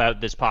podcast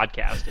about this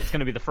podcast. It's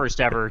going to be the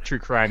first ever true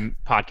crime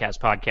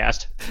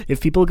podcast.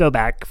 If people go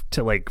back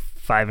to like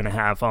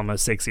 5.5,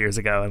 almost 6 years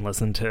ago and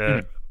listen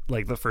to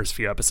like the first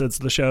few episodes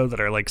of the show that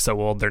are like so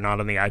old they're not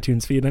on the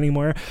iTunes feed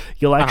anymore,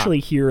 you'll actually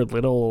hear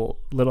little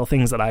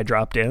things that I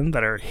dropped in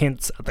that are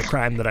hints at the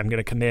crime that I'm going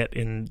to commit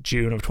in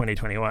June of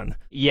 2021.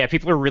 Yeah,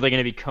 people are really going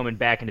to be coming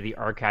back into the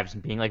archives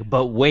and being like,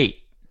 but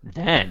wait,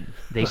 then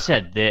they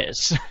said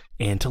this.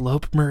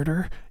 Antelope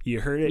murder?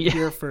 You heard it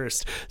here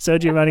first. So,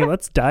 Giovanni,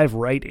 let's dive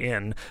right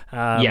in.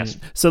 Yes.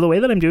 So the way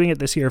that I'm doing it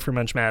this year for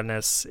Munch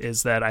Madness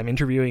is that I'm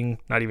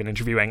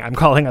I'm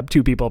calling up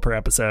 2 people per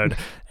episode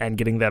and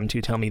getting them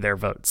to tell me their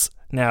votes.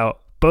 Now,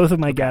 both of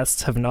my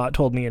guests have not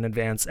told me in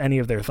advance any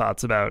of their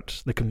thoughts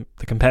about the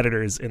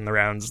competitors in the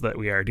rounds that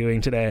we are doing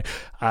today.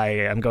 I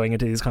am going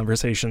into these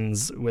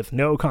conversations with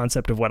no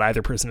concept of what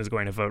either person is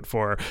going to vote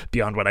for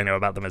beyond what I know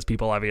about them as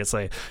people,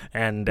 obviously.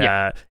 And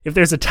if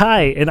there's a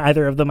tie in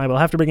either of them, I will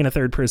have to bring in a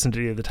third person to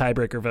do the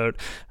tiebreaker vote.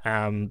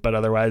 But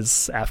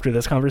otherwise, after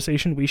this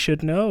conversation, we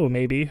should know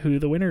maybe who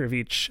the winner of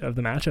each of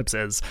the matchups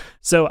is.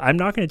 So I'm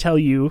not going to tell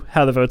you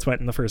how the votes went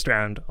in the first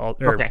round, not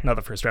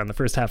the first round, the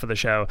first half of the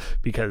show,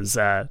 because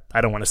I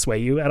don't want to sway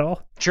you at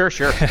all. Sure.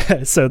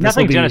 So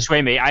nothing's going to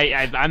sway me.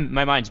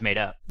 My mind's made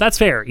up. That's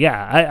fair.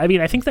 Yeah. I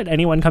mean, I think that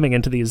anyone coming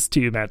into these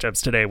 2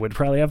 matchups today would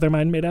probably have their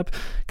mind made up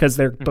because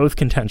they're both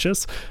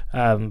contentious.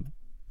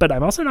 But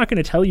I'm also not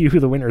going to tell you who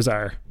the winners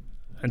are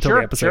until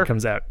the episode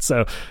comes out.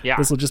 So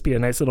this will just be a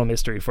nice little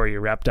mystery for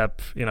you wrapped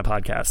up in a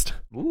podcast.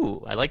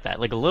 Ooh, I like that.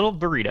 Like a little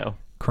burrito.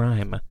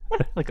 Crime.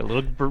 Like a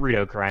little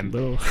burrito crime.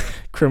 Little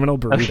criminal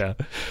burrito.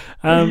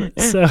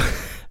 So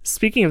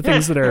speaking of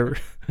things that are...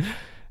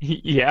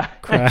 Yeah.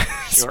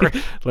 Sure.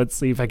 Let's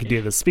see if I can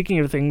do this. Speaking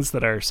of things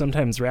that are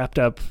sometimes wrapped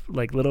up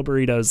like little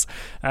burritos,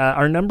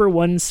 our number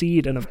 1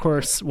 seed, and of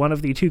course one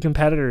of the 2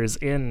 competitors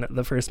in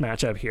the first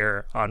matchup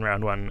here on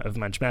round 1 of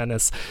Munch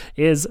Madness,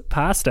 is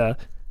pasta,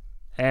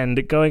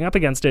 and going up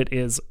against it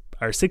is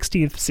our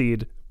 16th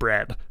seed,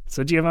 bread.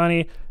 So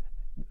Giovanni,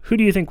 who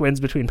do you think wins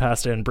between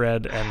pasta and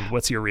bread, and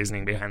what's your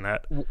reasoning behind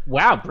that?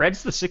 Wow,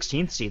 bread's the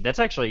 16th seed.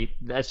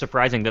 That's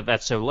surprising that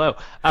that's so low.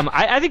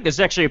 I think this is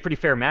actually a pretty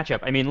fair matchup.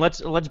 I mean,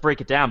 let's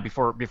break it down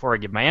before I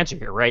give my answer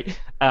here, right?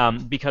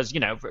 Because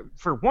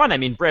for one, I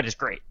mean, bread is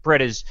great.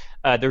 Bread is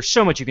there's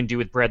so much you can do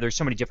with bread. There's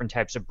so many different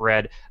types of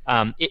bread.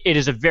 It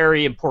is a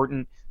very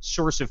important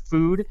source of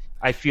food.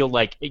 I feel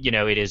like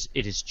it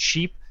is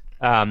cheap.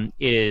 It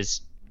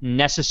is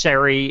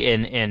necessary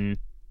in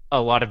a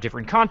lot of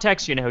different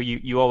contexts.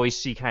 You always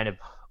see kind of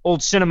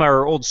old cinema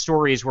or old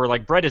stories where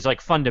like bread is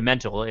like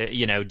fundamental,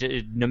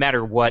 no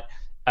matter what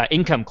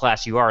income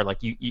class you are, like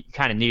you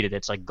kind of need it.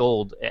 It's like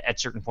gold at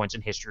certain points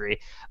in history.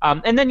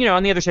 And then,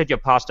 on the other side, you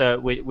have pasta,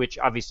 which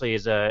obviously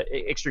is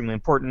extremely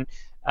important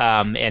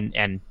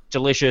and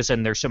delicious,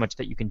 and there's so much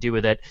that you can do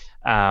with it.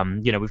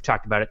 We've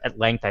talked about it at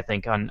length, I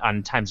think,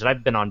 on times that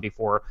I've been on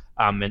before,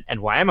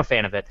 and why I'm a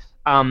fan of it.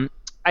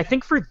 I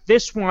think for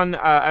this one,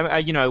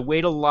 I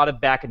weighed a lot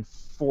of back and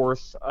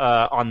forth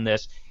on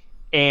this,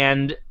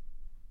 and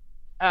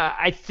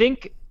I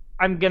think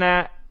I'm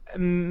gonna.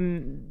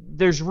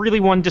 There's really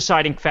one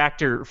deciding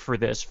factor for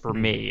this for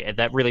me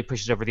that really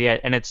pushes over the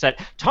edge, and it's that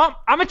Tom,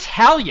 I'm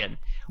Italian.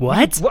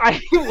 What?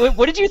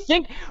 What did you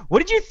think? What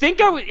did you think?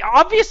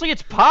 Obviously,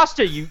 it's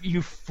pasta.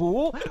 You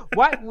fool.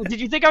 What did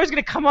you think I was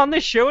gonna come on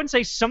this show and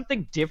say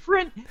something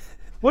different?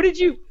 What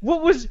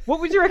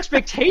was your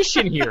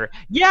expectation here?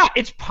 Yeah,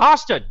 it's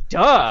pasta.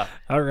 Duh.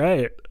 All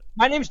right.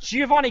 My name's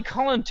Giovanni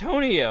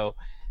Colantonio.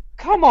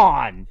 Come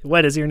on.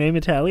 What, is your name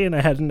Italian?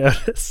 I hadn't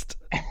noticed.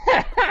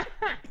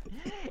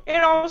 In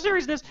all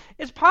seriousness,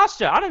 it's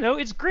pasta. I don't know.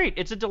 It's great.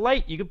 It's a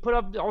delight. You can put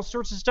up all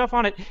sorts of stuff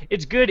on it.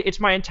 It's good. It's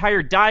my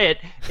entire diet.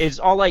 It's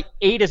all I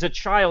ate as a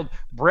child.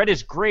 Bread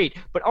is great.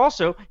 But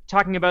also,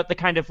 talking about the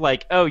kind of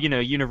like,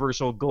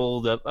 universal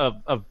gold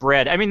of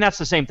bread. I mean, that's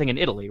the same thing in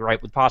Italy,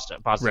 right, with pasta.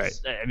 Pasta. Right.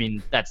 I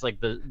mean, that's like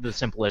the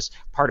simplest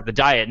part of the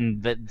diet,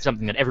 and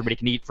something that everybody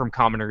can eat, from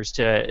commoners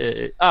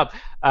to up.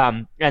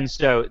 And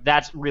so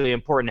that's really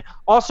important.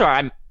 Also,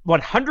 I'm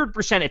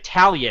 100%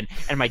 Italian,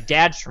 and my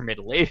dad's from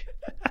Italy.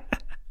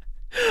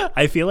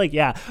 I feel like,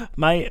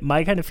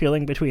 my kind of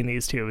feeling between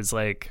these two is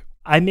like,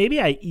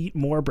 I eat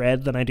more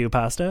bread than I do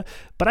pasta,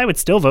 but I would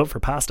still vote for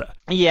pasta.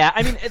 Yeah,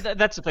 I mean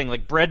that's the thing.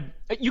 Like bread,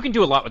 you can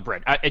do a lot with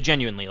bread. I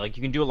genuinely, like,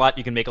 you can do a lot.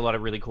 You can make a lot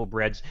of really cool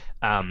breads.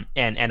 And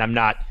I'm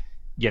not,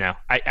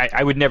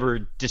 I would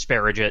never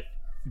disparage it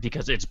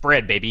because it's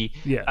bread, baby.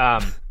 Yeah.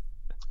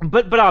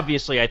 But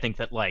obviously, I think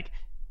that like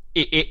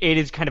it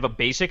is kind of a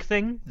basic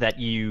thing that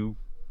you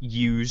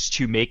use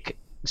to make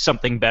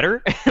something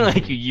better.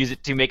 Like you use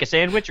it to make a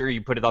sandwich, or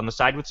you put it on the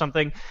side with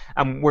something.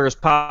 Whereas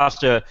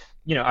pasta,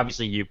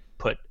 obviously you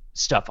put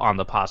stuff on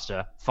the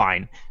pasta,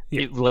 fine.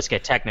 Yeah. Let's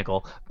get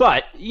technical,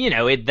 but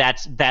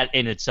that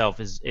in itself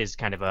is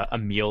kind of a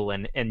meal,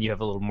 and you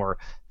have a little more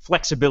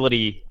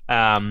flexibility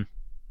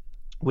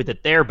with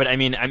it there. But I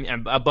mean,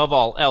 I'm above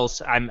all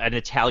else, I'm an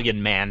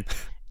Italian man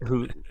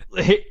who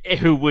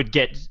would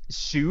get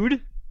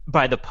sued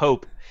by the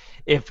Pope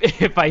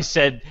if I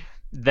said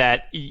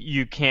that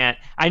you can't.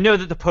 I know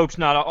that the Pope's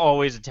not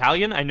always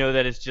Italian. I know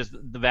that it's just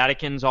the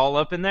Vatican's all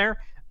up in there.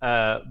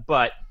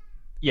 But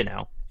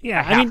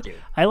Yeah, I mean,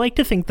 I like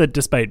to think that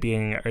despite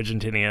being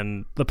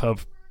Argentinian, the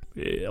Pope,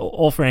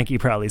 old Frankie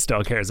probably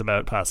still cares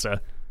about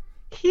pasta.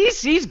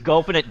 He's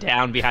gulping it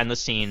down behind the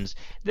scenes.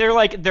 They're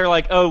like,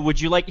 oh, would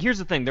you like? Here's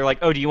the thing. They're like,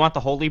 oh, do you want the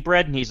holy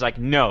bread? And he's like,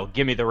 no,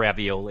 give me the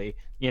ravioli.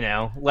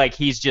 Like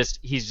he's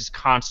just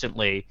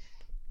constantly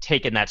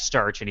taking that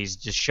starch and he's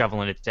just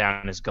shoveling it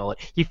down his gullet.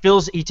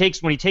 When he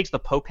takes the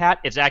Pope hat,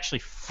 it's actually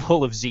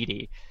full of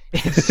ziti.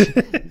 It's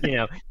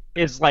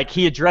it's like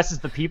he addresses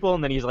the people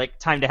and then he's like,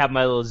 time to have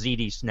my little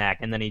ziti snack,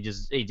 and then he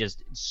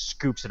just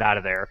scoops it out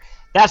of there.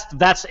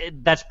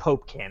 That's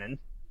Pope canon.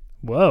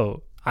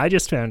 Whoa. I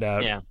just found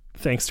out,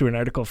 thanks to an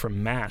article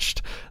from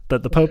Mashed,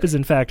 that the Pope is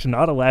in fact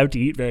not allowed to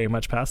eat very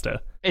much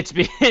pasta. It's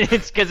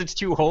because it's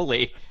too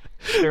holy.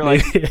 They're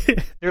like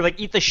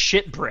eat the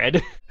shit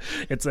bread.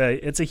 It's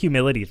a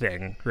humility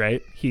thing,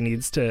 right? He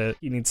needs to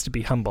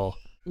be humble.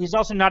 He's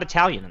also not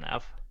Italian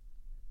enough,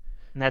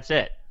 and that's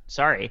it.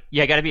 Sorry,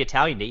 I got to be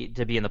Italian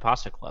to be in the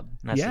pasta club.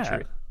 That's the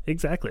truth.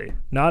 Exactly.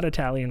 Not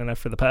Italian enough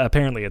for the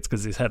apparently it's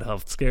because he's had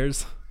health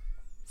scares.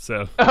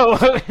 So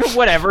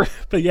whatever.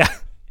 But yeah,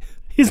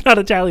 he's not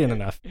Italian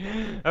enough.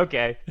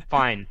 Okay,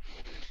 fine.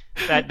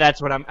 That's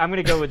what I'm going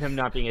to go with him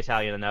not being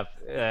Italian enough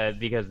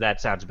because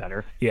that sounds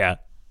better. Yeah.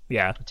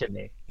 To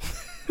me.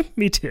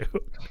 Me too.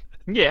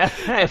 Yeah,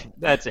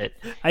 that's it.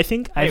 I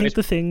think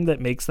the thing that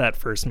makes that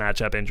first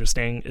matchup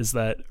interesting is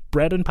that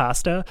bread and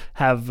pasta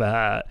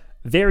have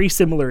very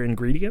similar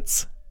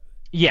ingredients.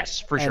 Yes,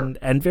 for sure.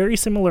 And very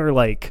similar,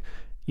 like,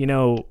 you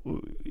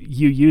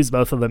use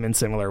both of them in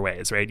similar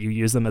ways, right? You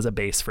use them as a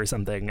base for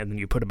something, and then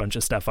you put a bunch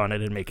of stuff on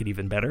it and make it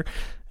even better.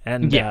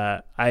 And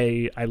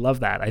I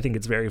love that. I think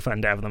it's very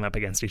fun to have them up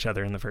against each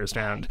other in the first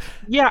round.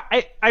 Yeah,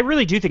 I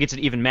really do think it's an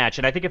even match.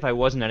 And I think if I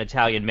wasn't an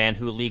Italian man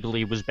who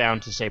legally was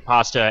bound to say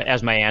pasta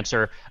as my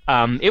answer,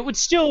 it would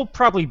still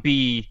probably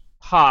be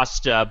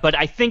pasta. But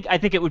I think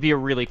it would be a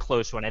really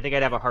close one. I think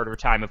I'd have a harder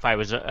time if I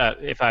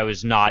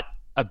was not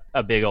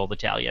a big old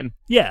Italian.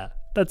 Yeah,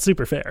 that's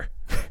super fair.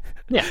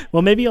 Yeah.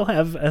 Well, maybe you'll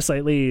have a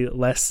slightly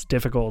less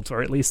difficult,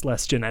 or at least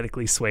less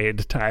genetically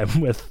swayed time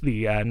with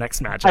the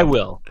next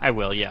matchup. I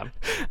will, yeah.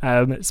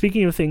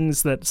 Speaking of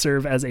things that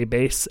serve as a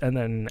base and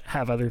then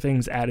have other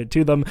things added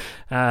to them,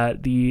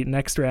 the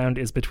next round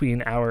is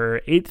between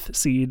our 8th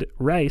seed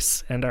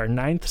rice and our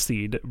 9th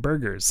seed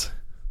burgers.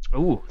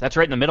 Ooh, that's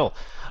right in the middle.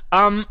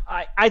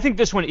 I think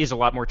this one is a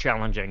lot more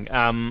challenging.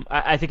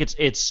 I think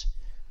it's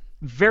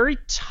very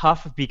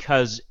tough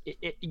because,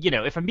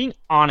 if I'm being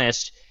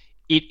honest,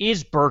 it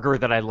is burger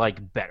that I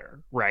like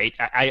better, right?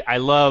 I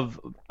love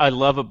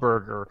a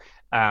burger.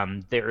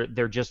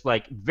 They're just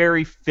like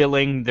very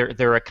filling.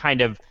 They're a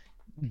kind of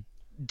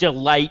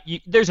delight.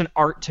 There's an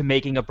art to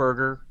making a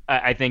burger.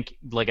 I think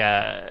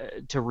to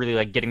really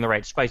like getting the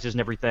right spices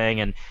and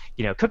everything, and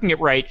cooking it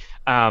right.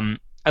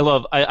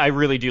 I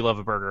really do love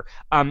a burger.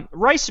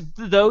 Rice,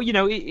 though,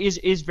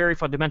 is very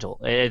fundamental.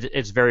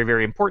 It's very,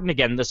 very important.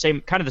 Again, the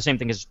same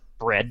thing as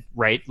bread,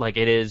 right? Like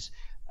it is.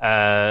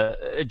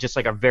 Just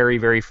like a very,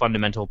 very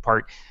fundamental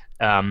part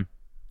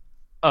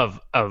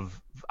of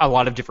a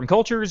lot of different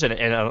cultures and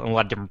a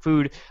lot of different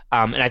food,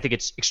 and I think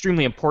it's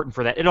extremely important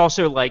for that. It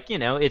also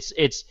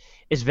it's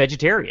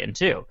vegetarian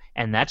too,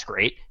 and that's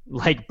great.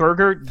 Like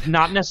burger,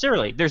 not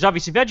necessarily. There's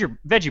obviously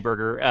veggie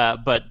burger,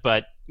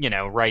 but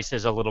rice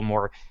is a little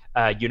more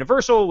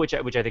universal, which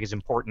I think is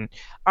important.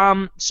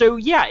 So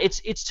yeah,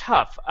 it's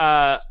tough.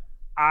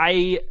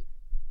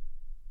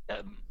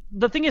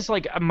 The thing is,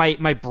 like,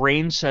 my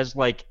brain says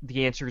like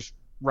the answer's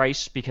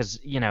rice because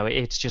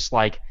it's just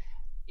like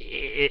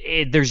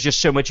there's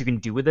just so much you can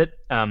do with it,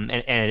 and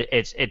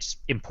it's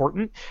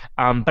important.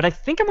 But I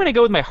think I'm going to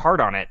go with my heart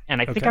on it,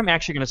 and I think I'm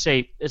actually going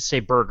to say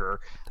burger.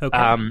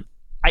 Okay.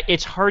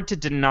 It's hard to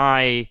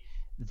deny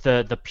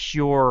the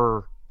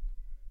pure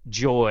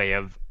joy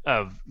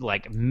of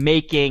like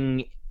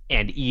making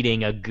and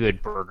eating a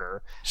good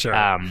burger. Sure.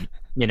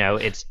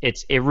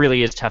 It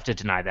really is tough to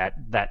deny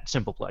that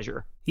simple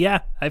pleasure. Yeah,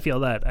 I feel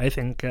that. I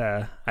think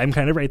I'm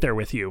kind of right there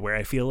with you, where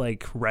I feel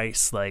like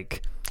rice,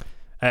 like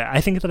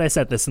I think that I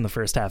said this in the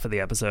first half of the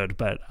episode,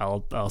 but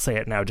I'll say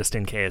it now just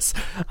in case.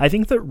 I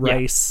think that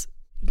rice,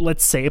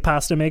 let's say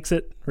pasta makes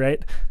it,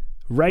 right?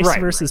 Rice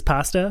versus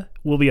pasta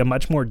will be a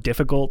much more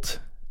difficult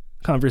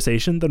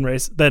conversation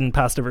than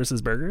pasta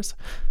versus burgers.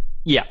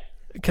 Yeah.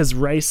 Because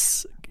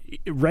rice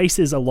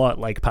is a lot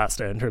like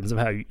pasta in terms of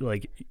how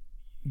like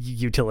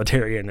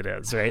utilitarian it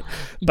is, right?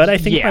 But I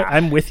think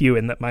I'm with you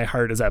in that my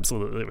heart is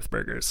absolutely with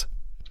burgers.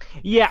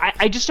 Yeah,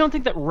 I just don't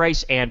think that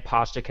rice and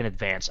pasta can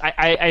advance.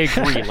 I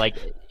agree. Like,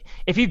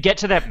 if you get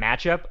to that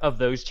matchup of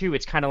those two,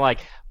 it's kind of like,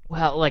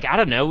 well, like, I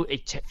don't know,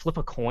 flip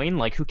a coin.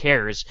 Like, who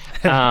cares?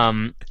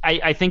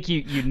 I think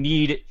you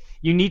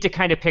need to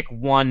kind of pick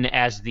one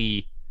as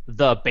the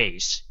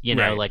base, you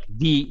know, like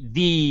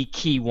the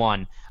key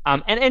one.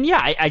 And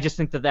yeah, I just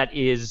think that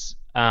is.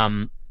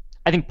 I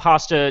think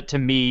pasta to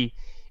me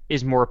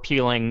is more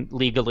appealing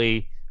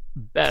legally.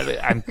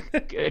 I'm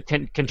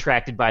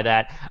contracted by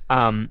that.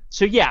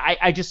 So yeah,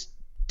 I just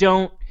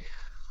don't.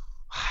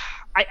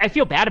 I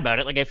feel bad about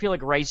it. Like, I feel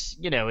like rice,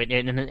 you know,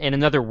 in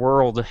another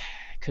world,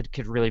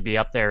 could really be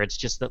up there. It's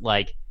just that,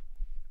 like,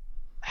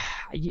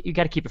 you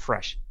got to keep it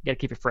fresh.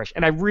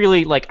 And I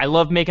really I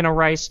love making a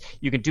rice.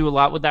 You can do a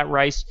lot with that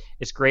rice.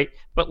 It's great.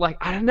 But, like,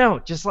 I don't know,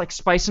 just like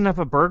spicing up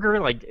a burger,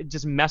 like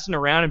just messing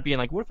around and being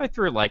like, what if I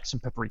threw like some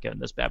paprika in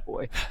this bad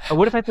boy? Or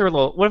what if I throw a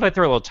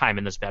little thyme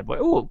in this bad boy?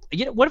 Oh,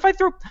 you know, what if I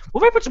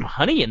put some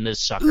honey in this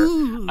sucker?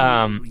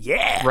 Ooh,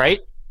 yeah. Right?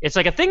 It's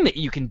like a thing that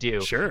you can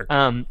do. Sure.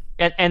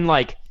 And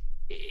like,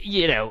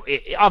 you know,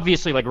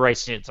 obviously, like,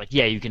 rice, it's like,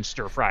 yeah, you can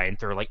stir fry and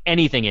throw like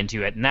anything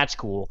into it, and that's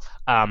cool.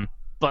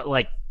 But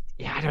like,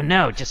 yeah, I don't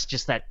know,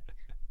 just that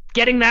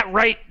getting that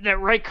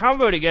right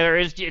combo together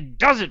it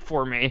does it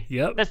for me.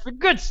 Yep. That's the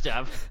good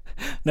stuff.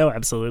 No,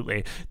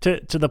 absolutely.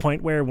 To the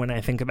point where when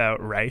I think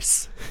about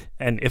rice,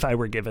 and if I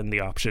were given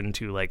the option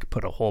to like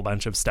put a whole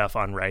bunch of stuff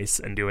on rice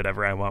and do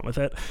whatever I want with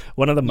it,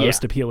 one of the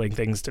most appealing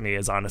things to me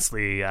is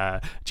honestly,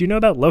 do you know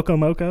about Loco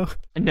Moco?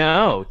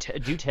 No,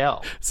 do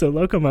tell. So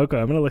Loco Moco,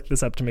 I'm going to look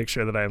this up to make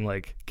sure that I'm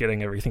like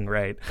getting everything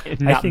right.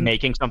 Not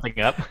making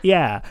something up.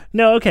 Yeah.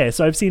 No, okay.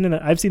 So I've seen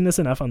this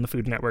enough on the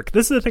Food Network.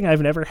 This is the thing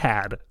I've never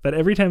had, but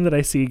every time that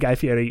I see Guy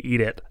Fieri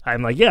eat it,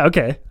 I'm like, yeah,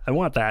 okay, I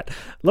want that.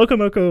 Loco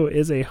Moco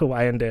is a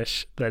Hawaiian dish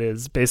that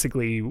is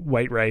basically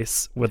white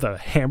rice with a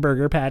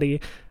hamburger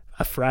patty,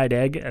 a fried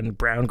egg, and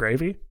brown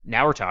gravy.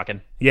 Now we're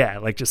talking. Yeah,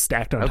 like just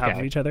stacked on top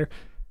of each other.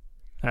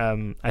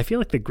 I feel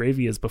like the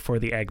gravy is before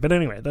the egg, but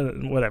anyway,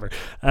 whatever.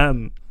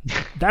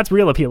 That's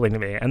real appealing to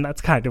me, and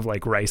that's kind of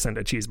like rice and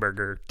a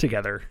cheeseburger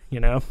together, you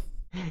know?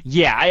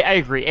 Yeah, I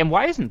agree. And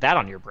why isn't that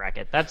on your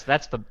bracket? That's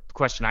the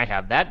question I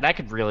have. That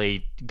could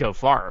really go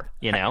far,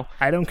 you know?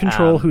 I don't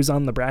control who's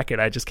on the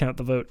bracket. I just count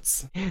the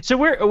votes. So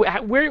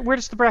where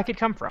does the bracket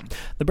come from?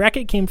 The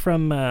bracket came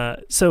from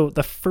so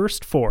the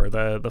first four,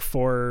 the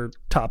four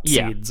top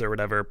seeds or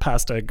whatever,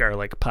 pasta,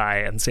 garlic, pie,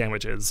 and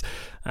sandwiches,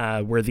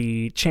 were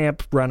the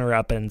champ,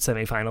 runner-up, and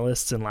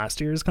semifinalists in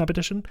last year's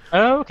competition.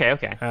 Oh,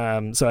 okay.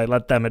 So I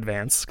let them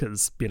advance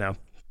because, you know,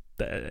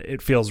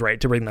 it feels right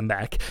to bring them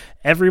back.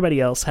 Everybody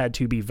else had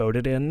to be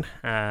voted in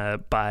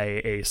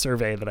by a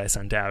survey that I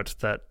sent out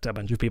that a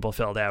bunch of people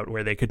filled out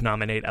where they could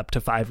nominate up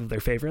to 5 of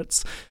their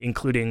favorites,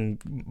 including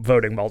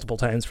voting multiple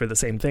times for the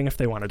same thing if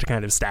they wanted to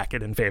kind of stack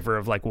it in favor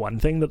of like one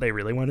thing that they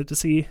really wanted to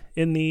see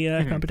in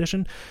the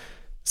competition.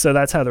 So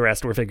that's how the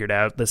rest were figured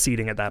out. The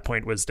seating at that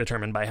point was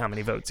determined by how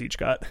many votes each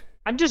got.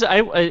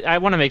 I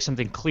want to make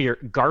something clear.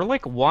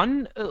 Garlic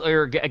won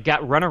or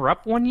got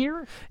runner-up one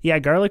year? Yeah,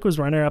 garlic was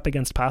runner-up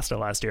against pasta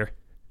last year.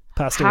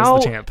 Pasta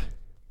was the champ.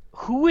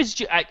 Who is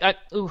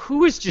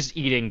just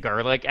eating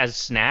garlic as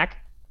snack?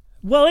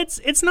 Well,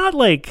 it's not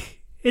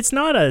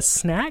a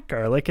snack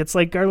garlic. It's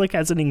like garlic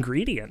as an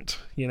ingredient,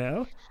 you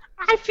know?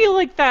 I feel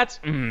like that's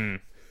all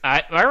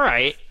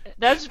right.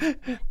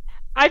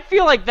 I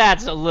feel like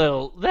that's a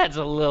little I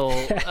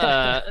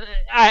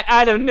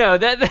don't know.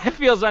 That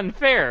feels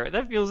unfair.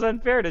 That feels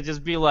unfair to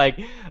just be like,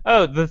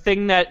 oh, the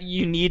thing that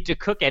you need to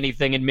cook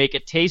anything and make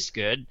it taste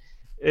good.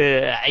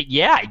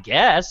 Yeah, I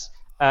guess.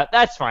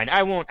 That's fine.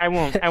 I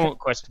won't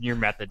question your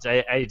methods.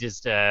 I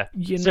just so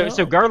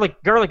garlic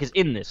is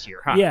in this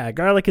year, huh? Yeah,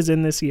 garlic is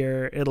in this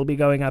year. It'll be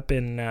going up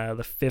in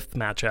the 5th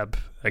matchup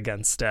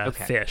against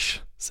fish.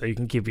 So you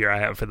can keep your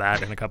eye out for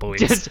that in a couple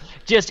weeks.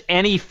 just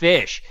any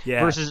fish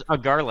versus a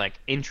garlic.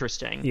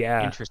 Interesting.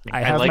 Yeah. Interesting.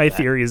 I have my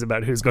theories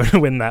about who's going to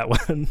win that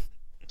one.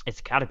 It's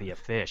got to be a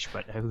fish,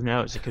 but who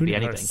knows? It could be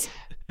anything.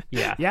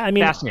 Yeah. Yeah, I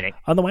mean, fascinating.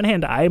 On the one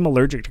hand, I'm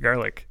allergic to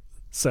garlic.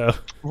 So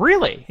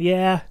really?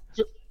 Yeah.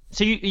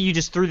 So you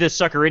just threw this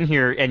sucker in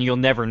here and you'll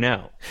never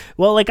know.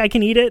 Well, like I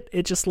can eat it.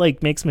 It just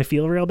like makes me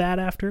feel real bad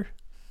after.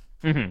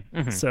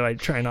 Mm-hmm. So I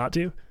try not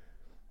to.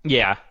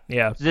 Yeah.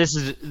 Yeah. This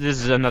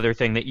is another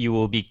thing that you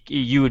would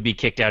be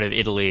kicked out of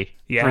Italy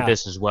for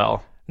this as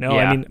well. No,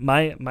 I mean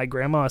my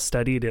grandma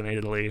studied in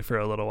Italy for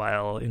a little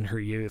while in her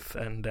youth,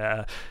 and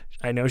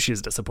I know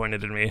she's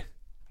disappointed in me.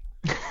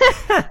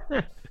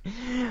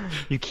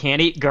 You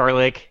can't eat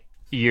garlic.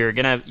 You're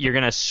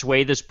gonna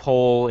sway this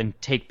poll and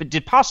take. But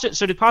did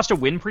pasta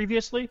win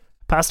previously?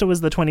 Pasta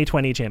was the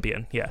 2020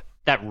 champion. Yeah.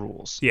 That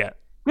rules. Yeah.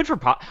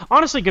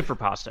 Honestly, good for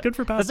pasta. Good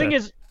for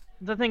pasta.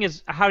 The thing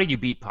is, how do you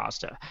beat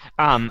pasta?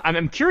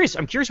 I'm curious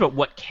about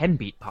what can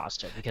beat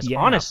pasta, because Yeah.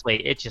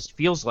 honestly, it just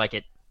feels like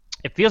it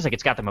feels like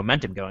it's got the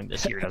momentum going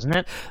this year, doesn't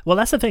it? Well,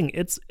 that's the thing.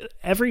 It's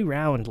every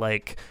round,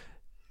 like,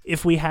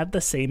 if we had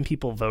the same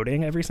people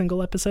voting every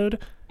single episode,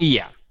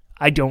 Yeah.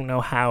 I don't know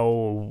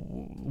how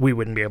we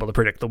wouldn't be able to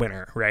predict the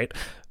winner, right?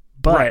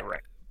 But Right.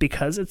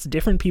 because it's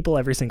different people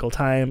every single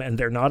time and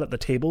they're not at the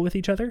table with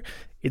each other,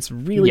 it's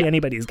really Yeah.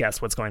 anybody's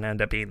guess what's going to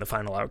end up being the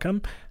final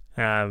outcome.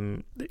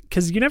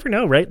 Because you never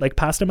know, right? Like,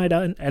 pasta might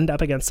end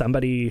up against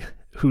somebody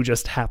who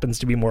just happens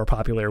to be more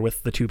popular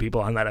with the two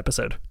people on that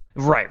episode.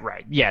 Right.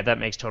 Yeah, that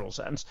makes total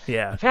sense.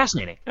 Yeah.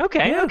 Fascinating.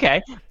 Okay. Yeah.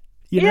 Okay.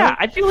 You Yeah, know?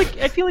 I feel like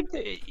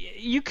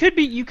you could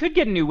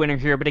get a new winner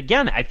here, but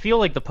again, I feel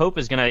like the Pope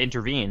is going to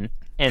intervene,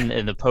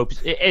 and the Pope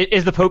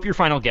is the Pope your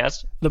final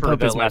guest? The for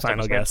Pope is my last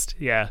final episode? guest.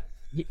 Yeah.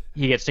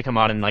 He gets to come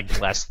on and like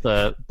bless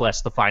the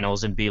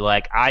finals and be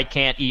like, I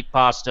can't eat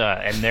pasta,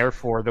 and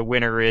therefore the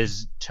winner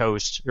is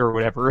toast or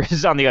whatever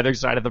is on the other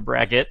side of the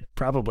bracket.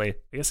 Probably.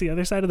 I guess the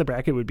other side of the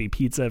bracket would be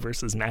pizza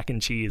versus mac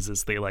and cheese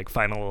as the like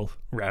final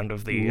round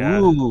of the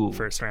Ooh.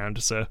 first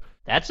round. So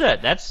That's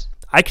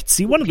I could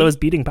see one of those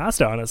beating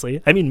pasta,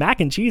 honestly. I mean,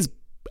 mac and cheese,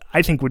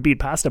 I think, would beat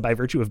pasta by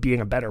virtue of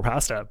being a better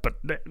pasta, but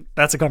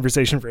that's a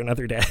conversation for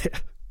another day.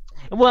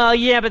 well,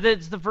 yeah, but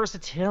it's the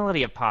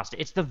versatility of pasta.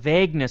 It's the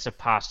vagueness of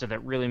pasta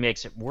that really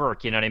makes it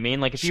work. You know what I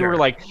mean? Like if you were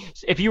like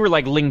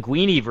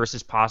linguine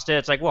versus pasta,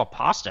 it's like, well,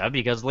 pasta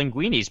because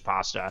linguine's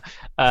pasta.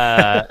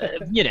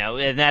 You know,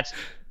 and that's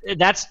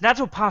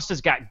what pasta's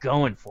got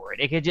going for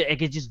it. It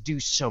could just do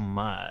so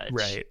much.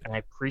 Right. And I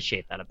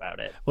appreciate that about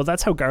it. Well,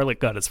 that's how garlic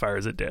got as far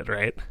as it did,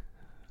 right?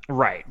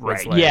 Right.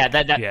 like- yeah,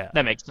 yeah.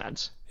 that makes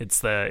sense. It's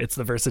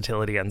the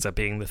versatility ends up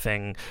being the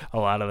thing a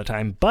lot of the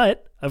time.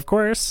 But of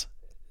course,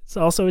 it's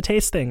also a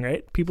taste thing,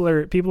 right? People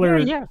are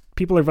Yeah.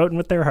 voting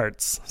with their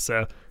hearts.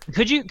 So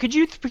Could you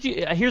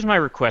here's my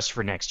request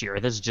for next year.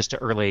 This is just an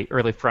early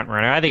front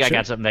runner. I think I Sure.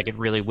 got something that could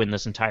really win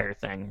this entire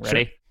thing.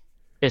 Ready? Sure.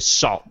 Is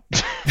salt.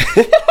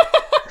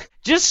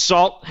 Just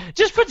salt.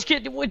 Just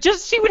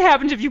see what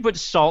happens if you put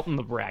salt in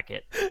the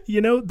bracket. you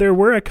know, there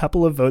were a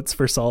couple of votes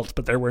for salt,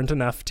 but there weren't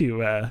enough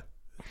to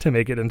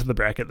make it into the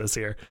bracket this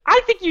year.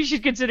 I think you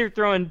should consider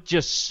throwing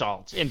just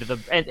salt into the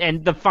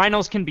and the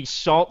finals can be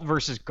salt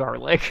versus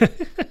garlic.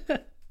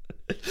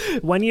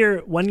 One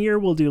year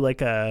we'll do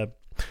like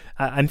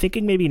I'm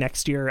thinking maybe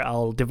next year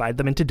I'll divide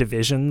them into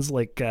divisions,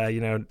 like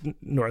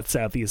north,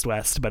 south, east,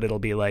 west, but it'll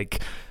be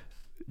like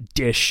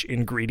dish,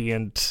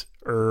 ingredient,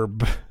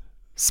 herb,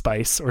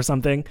 spice, or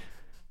something.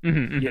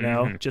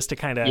 Just to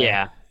kind of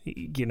Yeah.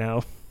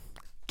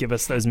 give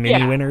us those mini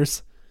Yeah.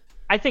 winners.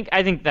 I think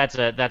that's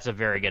a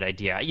very good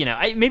idea.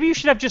 Maybe you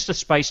should have just a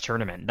spice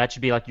tournament. That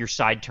should be like your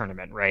side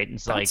tournament, right?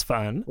 It's like That's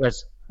fun.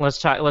 let's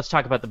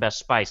talk about the best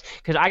spice,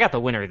 because I got the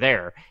winner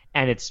there,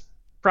 and it's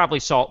probably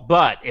salt.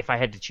 But if I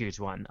had to choose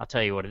one, I'll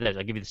tell you what it is.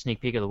 I'll give you the sneak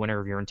peek of the winner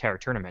of your entire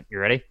tournament. You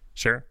ready?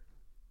 Sure.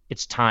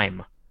 It's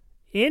thyme.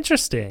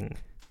 Interesting.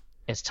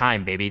 It's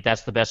thyme, baby.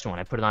 That's the best one.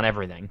 I put it on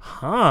everything.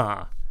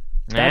 Huh.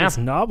 That Yeah. is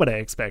not what I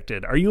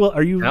expected. Are you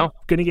No.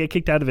 going to get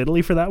kicked out of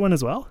Italy for that one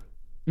as well?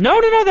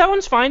 No, that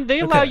one's fine. They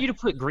allow Okay. you to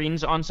put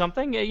greens on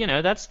something.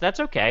 That's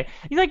okay.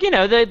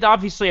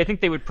 Obviously, I think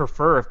they would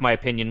prefer if my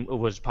opinion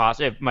was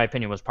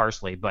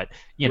parsley, but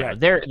Right.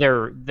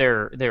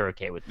 they're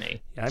okay with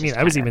me. I It's mean, just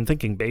I was kinda- even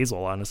thinking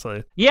basil,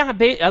 honestly. Yeah,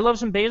 I love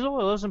some basil.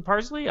 I love some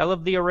parsley. I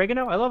love the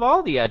oregano. I love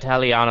all the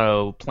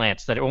Italiano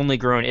plants that only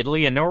grow in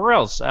Italy and nowhere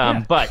else.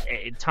 Yeah. But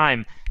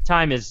thyme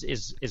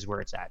is where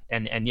it's at.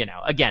 And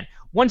again,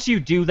 once you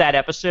do that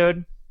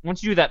episode,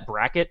 once you do that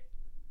bracket,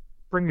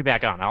 bring me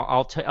back on.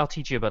 I'll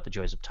teach you about the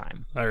joys of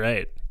thyme. All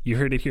right. You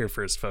heard it here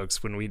first,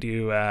 folks. When we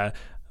do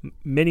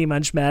Mini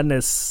Munch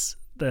Madness,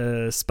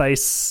 the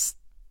spice,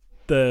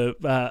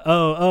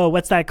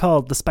 what's that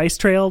called? The spice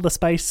trail? The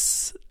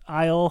spice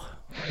aisle?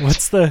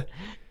 What's the...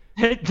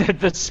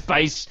 the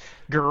Spice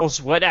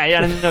Girls. What? I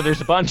don't know.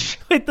 There's a bunch.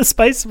 Wait, the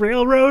Spice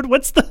Railroad?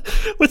 What's the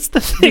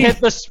thing? Yeah,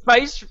 the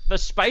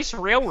Spice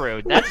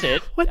Railroad. That's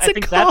it. What's I it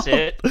think called? that's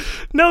it.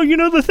 No, you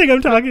know the thing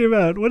I'm talking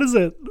about. What is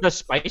it? A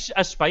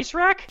spice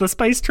rack? The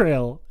Spice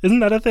Trail. Isn't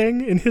that a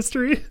thing in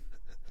history?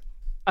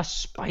 A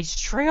spice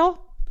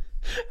trail?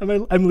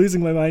 I'm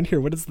losing my mind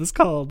here. What is this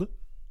called?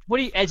 What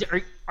do you?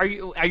 Are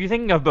you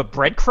thinking of a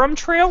breadcrumb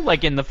trail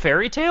like in the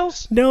fairy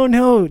tales?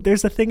 No.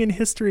 There's a thing in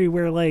history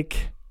where Just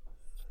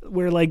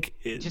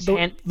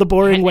the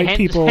boring white hand-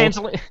 people hands-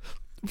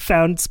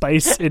 found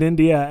spice in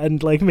India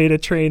and like made a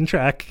train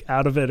track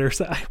out of it or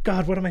so.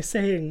 God, what am I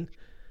saying?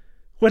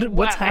 What's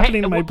Well,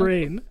 happening to my well,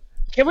 brain?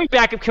 Can we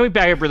back up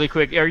really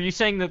quick? Are you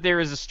saying that there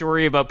is a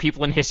story about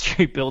people in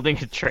history building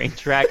a train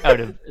track out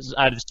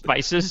of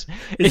spices?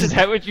 Is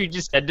that what you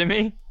just said to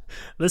me?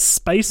 The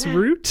spice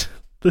route?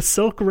 The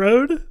Silk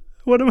Road?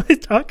 What am I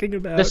talking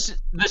about?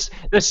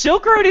 The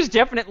Silk Road is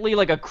definitely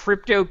like a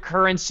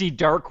cryptocurrency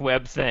dark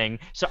web thing.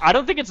 So I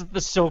don't think it's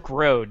the Silk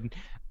Road.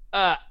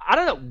 I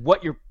don't know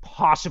what you're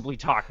possibly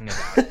talking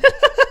about.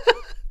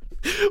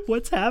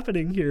 What's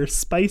happening here?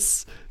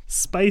 Spice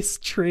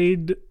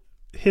trade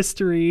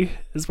history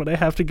is what I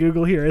have to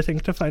Google here, I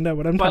think, to find out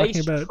what I'm talking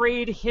Spice about.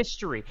 trade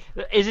history.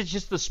 Is it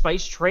just the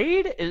spice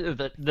trade?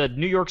 The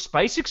New York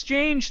Spice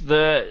Exchange?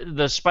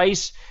 The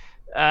spice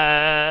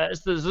the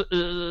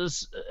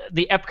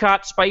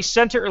Epcot Spice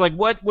Center? Like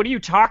what are you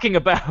talking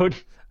about?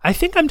 I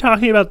think I'm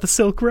talking about the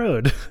Silk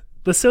Road.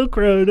 The Silk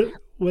Road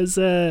was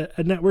a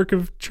network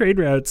of trade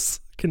routes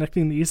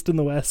connecting the East and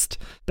the West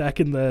back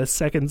in the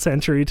 2nd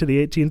century to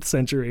the 18th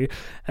century.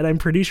 And I'm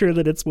pretty sure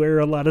that it's where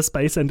a lot of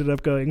spice ended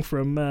up going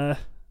from,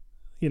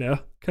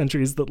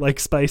 countries that like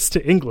spice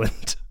to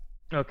England.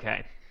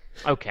 Okay.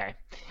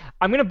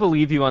 I'm going to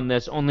believe you on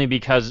this only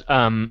because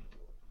I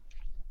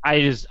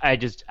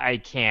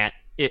can't.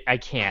 I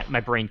can't. My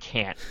brain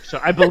can't.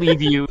 So I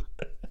believe you.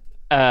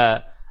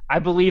 I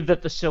believe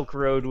that the Silk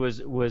Road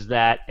was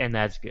that, and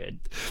that's good.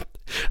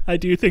 I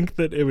do think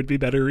that it would be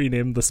better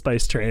renamed the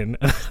Spice Train.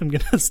 I'm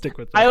gonna stick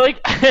with that.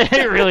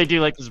 I really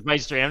do like the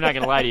Spice Train. I'm not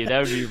gonna lie to you. That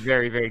would be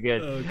very, very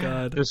good. Oh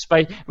God. The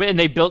spice, and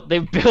they built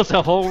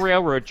a whole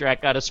railroad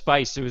track out of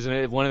spice. It was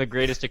one of the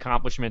greatest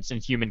accomplishments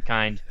in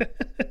humankind.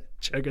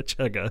 Chugga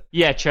chugga.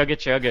 Yeah,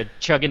 chugga,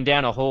 chugging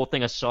down a whole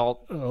thing of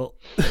salt. Oh.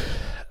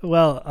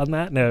 Well, on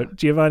that note,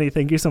 Giovanni,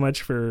 thank you so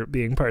much for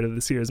being part of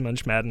this year's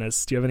Munch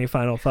Madness. Do you have any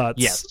final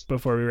thoughts Yes.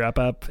 before we wrap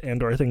up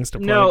and/or things to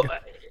plug?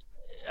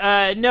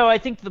 No, I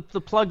think the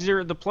plugs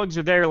are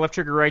there. Left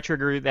trigger, right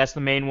trigger. That's the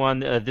main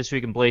one. This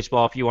week in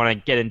Blaseball. If you want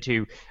to get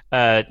into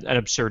an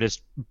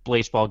absurdist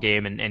Blaseball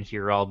game and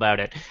hear all about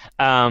it.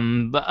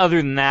 But other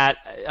than that,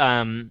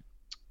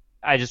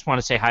 I just want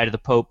to say hi to the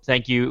Pope.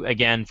 Thank you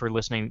again for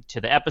listening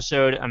to the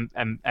episode.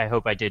 I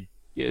hope I did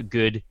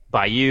good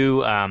by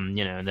you.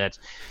 That's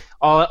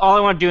all I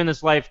want to do in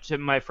this life to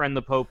my friend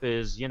the Pope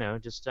is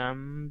just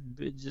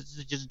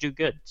do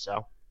good.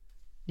 So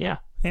yeah,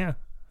 I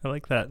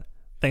like that.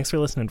 Thanks for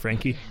listening,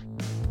 Frankie.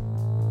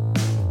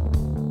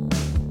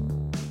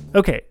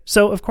 Okay,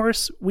 so of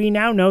course, we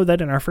now know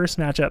that in our first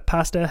matchup,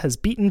 Pasta has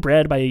beaten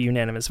Bread by a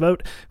unanimous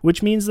vote,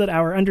 which means that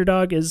our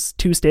underdog is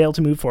too stale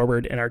to move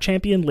forward and our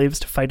champion lives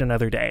to fight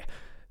another day.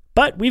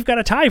 But we've got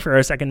a tie for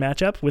our second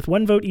matchup, with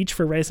 1 vote each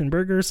for rice and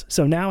burgers,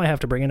 so now I have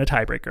to bring in a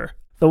tiebreaker.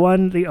 The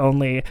one, the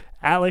only,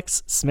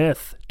 Alex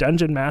Smith,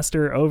 Dungeon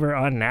Master over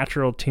on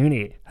Natural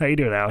Toonie. How you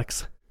doing,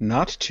 Alex?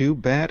 Not too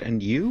bad,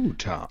 and you,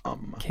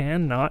 Tom?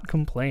 Cannot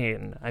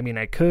complain. I mean,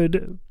 I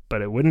could,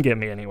 but it wouldn't get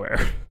me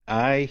anywhere.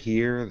 I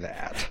hear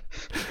that.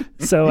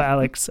 So,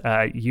 Alex,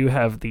 you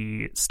have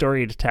the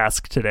storied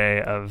task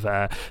today of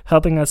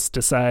helping us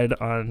decide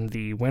on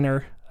the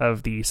winner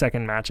of the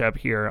second matchup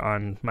here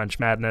on Munch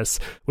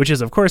Madness, which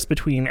is, of course,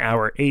 between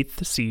our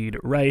 8th seed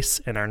Rice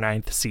and our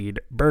 9th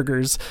seed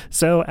Burgers.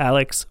 So,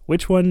 Alex,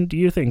 which one do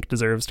you think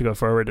deserves to go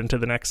forward into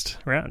the next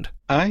round?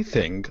 I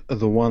think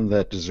the one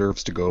that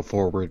deserves to go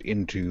forward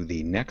into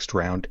the next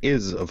round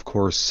is, of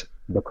course,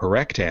 the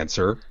correct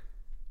answer,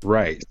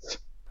 Rice.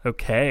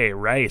 Okay,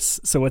 Rice.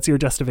 So what's your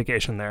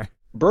justification there?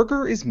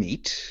 Burger is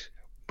meat.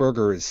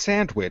 Burger is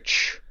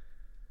sandwich.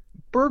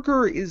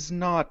 Burger is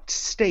not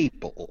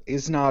staple,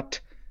 is not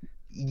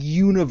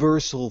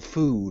universal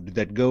food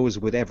that goes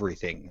with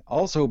everything.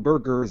 Also,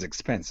 burger is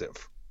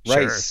expensive.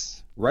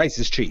 Rice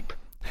is cheap.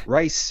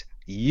 Rice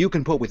you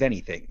can put with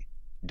anything.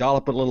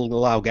 Dollop a little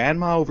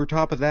lauganma over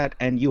top of that,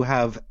 and you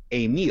have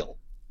a meal.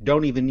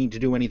 Don't even need to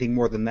do anything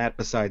more than that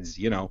besides,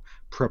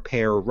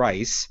 prepare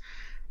rice.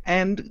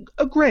 And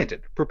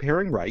granted,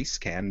 preparing rice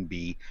can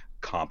be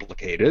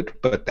complicated,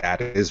 but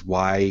that is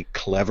why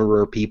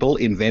cleverer people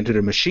invented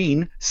a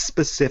machine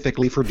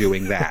specifically for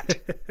doing that.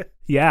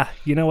 Yeah,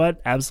 you know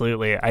what?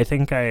 Absolutely. I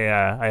think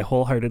I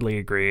wholeheartedly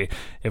agree.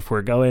 If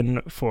we're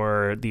going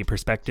for the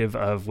perspective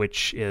of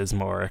which is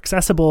more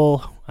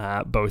accessible,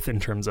 both in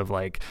terms of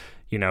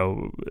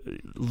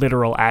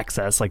literal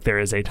access, like there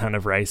is a ton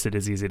of rice, it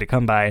is easy to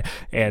come by,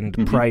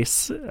 and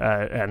price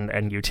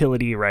and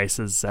utility, rice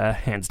is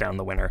hands down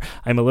the winner.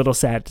 I'm a little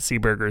sad to see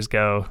burgers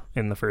go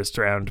in the first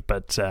round,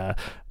 but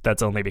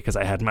that's only because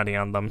I had money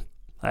on them.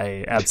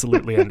 I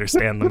absolutely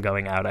understand them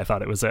going out. I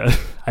thought it was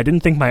I didn't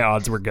think my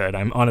odds were good.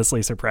 I'm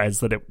honestly surprised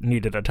that it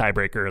needed a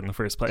tiebreaker in the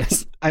first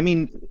place. I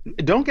mean,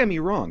 don't get me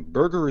wrong,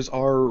 burgers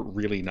are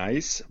really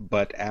nice,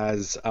 but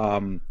as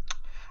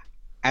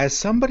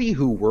somebody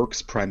who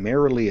works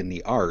primarily in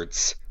the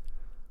arts,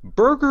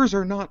 burgers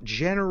are not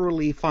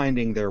generally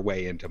finding their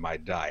way into my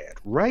diet.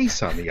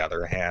 Rice, on the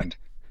other hand,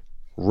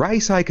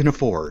 rice I can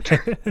afford.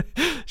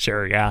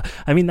 Sure, yeah.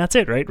 I mean, that's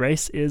it, right?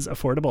 Rice is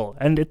affordable,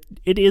 and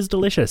it is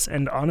delicious.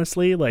 And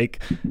honestly,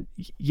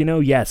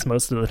 yes,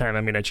 most of the time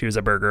I'm going to choose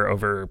a burger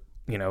over,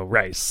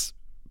 rice.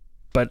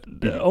 But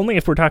only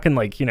if we're talking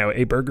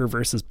a burger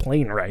versus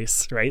plain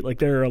rice, right? Like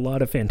there are a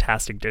lot of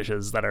fantastic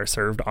dishes that are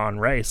served on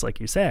rice, like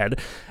you said.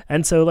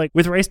 And so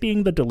with rice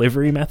being the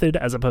delivery method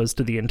as opposed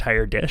to the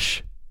entire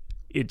dish,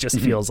 it just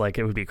feels like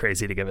it would be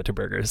crazy to give it to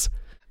burgers.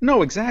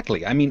 No,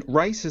 exactly. I mean,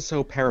 rice is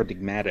so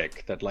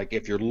paradigmatic that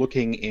if you're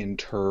looking in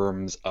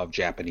terms of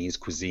Japanese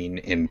cuisine,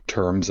 in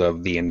terms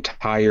of the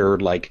entire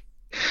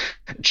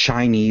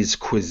Chinese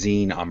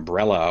cuisine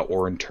umbrella,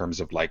 or in terms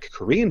of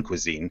Korean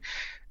cuisine,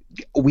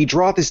 we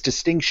draw this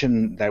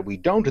distinction that we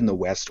don't in the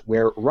West,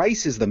 where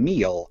rice is the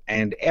meal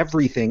and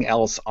everything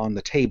else on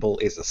the table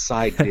is a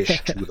side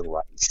dish to the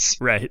rice.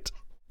 Right.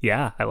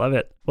 Yeah, I love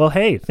it. Well,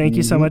 hey, thank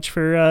you so much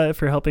for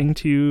helping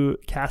to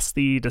cast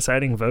the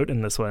deciding vote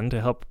in this one to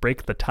help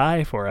break the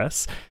tie for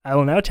us. I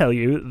will now tell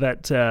you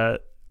that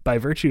by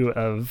virtue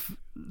of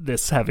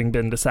this having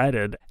been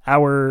decided,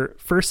 our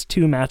first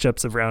two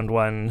matchups of round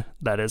one,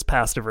 that is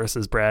pasta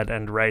versus bread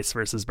and rice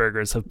versus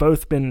burgers, have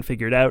both been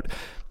figured out,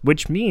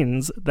 which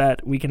means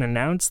that we can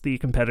announce the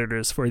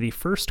competitors for the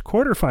first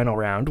quarterfinal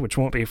round, which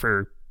won't be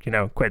for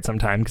quite some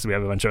time because we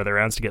have a bunch of other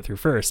rounds to get through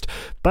first.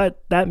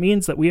 But that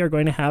means that we are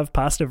going to have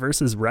pasta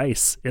versus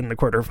rice in the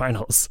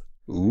quarterfinals.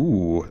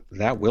 Ooh,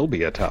 that will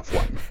be a tough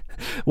one.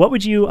 What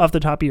would you, off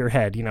the top of your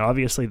head,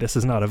 obviously this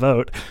is not a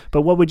vote,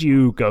 but what would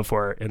you go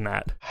for in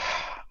that?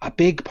 A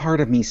big part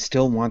of me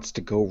still wants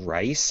to go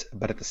rice,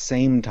 but at the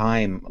same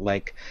time,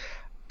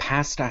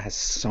 pasta has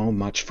so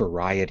much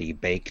variety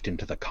baked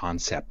into the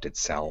concept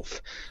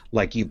itself.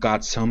 You've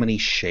got so many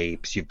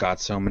shapes, you've got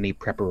so many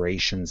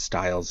preparation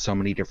styles, so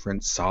many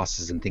different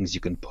sauces and things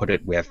you can put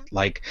it with.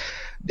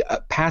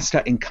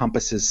 Pasta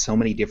encompasses so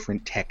many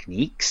different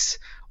techniques,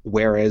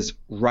 whereas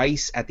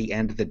rice, at the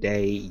end of the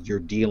day, you're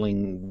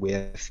dealing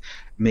with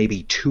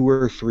maybe 2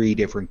 or 3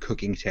 different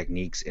cooking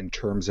techniques in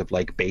terms of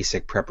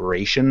basic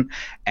preparation,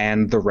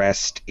 and the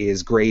rest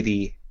is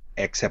gravy,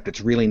 except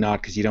it's really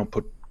not, because you don't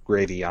put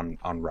gravy on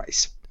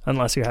rice.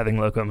 Unless you're having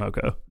Loco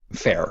Moco.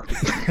 Fair.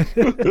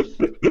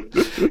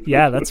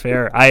 Yeah, that's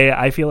fair.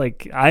 I feel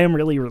like I am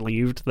really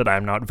relieved that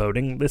I'm not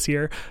voting this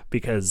year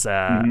because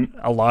a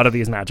lot of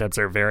these matchups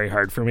are very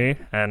hard for me,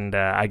 and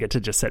I get to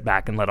just sit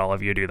back and let all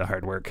of you do the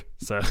hard work.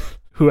 So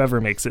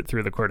whoever makes it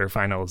through the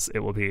quarterfinals, it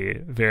will be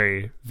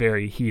very,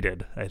 very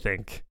heated, I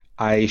think.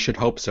 I should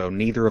hope so.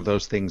 Neither of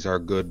those things are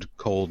good,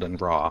 cold, and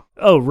raw.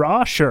 Oh,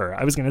 raw? Sure.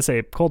 I was going to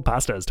say cold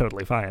pasta is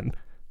totally fine.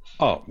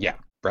 Oh, yeah.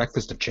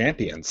 Breakfast of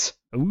champions.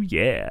 Oh,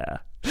 yeah.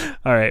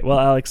 All right. Well,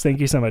 Alex, thank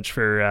you so much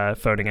for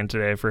phoning in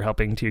today, for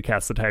helping to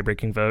cast the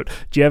tie-breaking vote.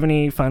 Do you have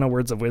any final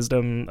words of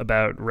wisdom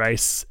about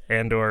rice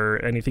and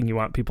or anything you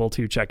want people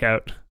to check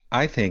out?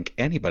 I think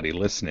anybody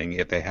listening,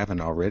 if they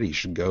haven't already,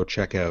 should go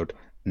check out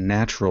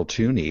Natural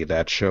Toonie,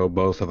 that show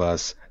both of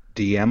us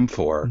DM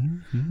for.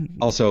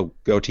 Mm-hmm. Also,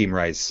 go Team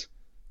Rice.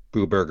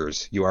 Boo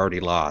burgers. You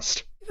already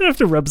lost. You don't have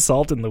to rub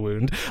salt in the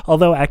wound.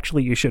 Although,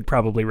 actually, you should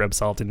probably rub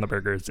salt in the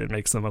burgers. It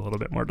makes them a little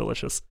bit more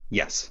delicious.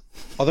 Yes.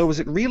 Although, is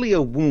it really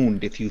a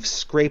wound if you've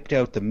scraped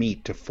out the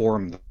meat to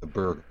form the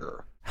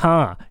burger?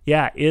 Huh.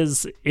 Yeah.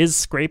 Is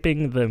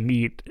scraping the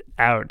meat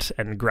out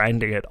and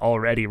grinding it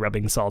already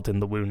rubbing salt in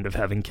the wound of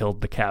having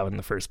killed the cow in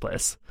the first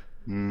place?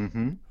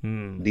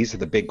 Mm-hmm. These are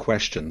the big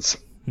questions.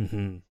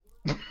 Mm-hmm.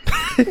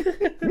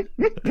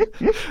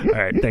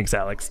 All right. Thanks,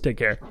 Alex. Take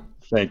care.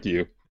 Thank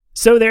you.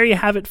 So there you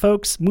have it,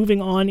 folks.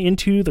 Moving on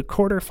into the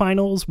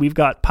quarterfinals, we've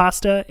got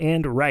pasta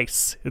and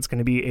rice. It's going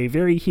to be a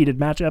very heated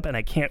matchup, and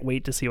I can't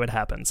wait to see what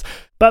happens.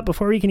 But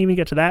before we can even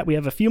get to that, we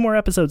have a few more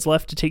episodes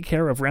left to take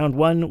care of round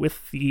one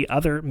with the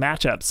other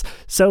matchups.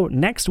 So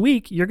next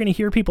week, you're going to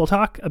hear people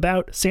talk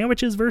about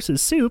sandwiches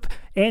versus soup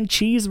and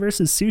cheese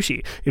versus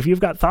sushi. If you've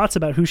got thoughts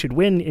about who should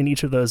win in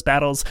each of those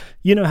battles,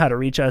 you know how to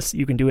reach us.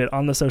 You can do it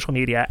on the social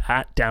media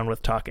at Down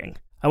With Talking.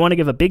 I want to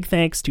give a big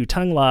thanks to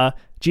Tung La,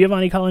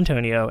 Giovanni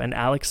Colantonio, and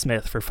Alex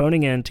Smith for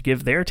phoning in to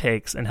give their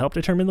takes and help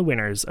determine the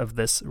winners of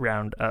this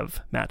round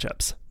of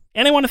matchups.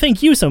 And I want to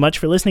thank you so much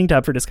for listening to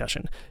Up for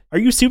Discussion. Are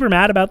you super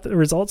mad about the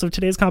results of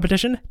today's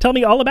competition? Tell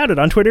me all about it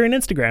on Twitter and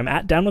Instagram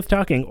at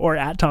DownWithTalking or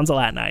at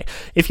TonzilAtNi.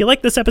 If you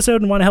like this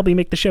episode and want to help me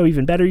make the show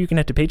even better, you can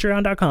head to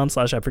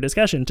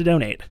patreon.com/upfordiscussion to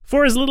donate.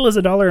 For as little as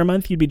 $1 a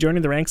month, you'd be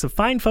joining the ranks of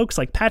fine folks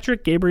like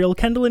Patrick, Gabriel,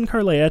 Kendall and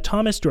Carlea,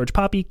 Thomas, George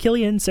Poppy,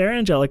 Killian, Sarah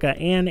Angelica,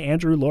 Anne,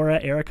 Andrew,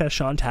 Laura, Erica,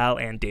 Chantal,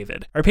 and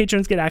David. Our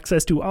patrons get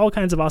access to all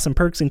kinds of awesome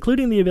perks,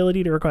 including the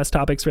ability to request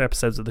topics for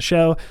episodes of the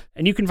show,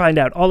 and you can find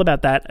out all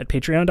about that at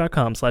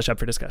patreon.com/upfordiscussion.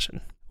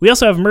 We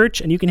also have merch,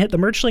 and you can hit the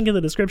merch link in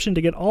the description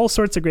to get all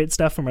sorts of great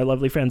stuff from our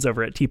lovely friends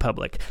over at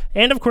TeePublic.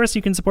 And of course,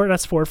 you can support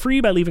us for free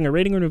by leaving a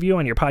rating and review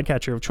on your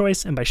podcatcher of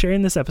choice and by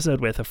sharing this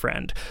episode with a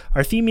friend.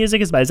 Our theme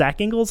music is by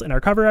Zach Ingalls, and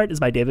our cover art is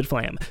by David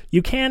Flam.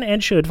 You can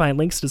and should find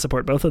links to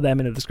support both of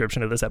them in the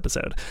description of this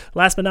episode.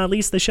 Last but not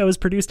least, the show is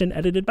produced and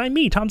edited by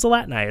me, Tom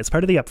Zalatni, as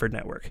part of the Upford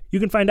Network. You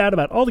can find out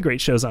about all the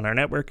great shows on our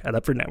network at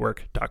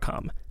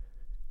upfordnetwork.com.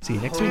 See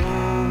you next week.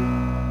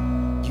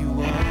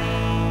 You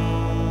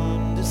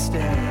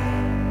understand.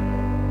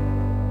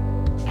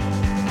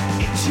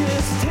 It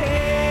just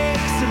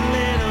takes a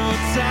little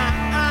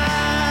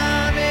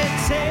time. It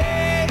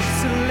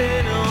takes a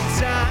little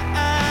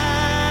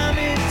time.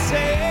 It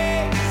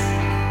takes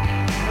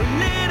a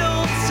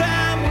little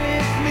time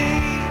with me.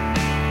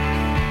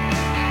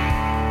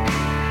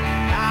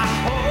 I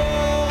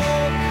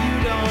hope you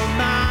don't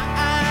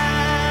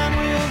mind.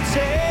 We'll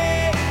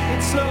take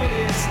it slow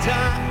this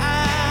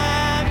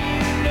time.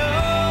 You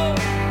know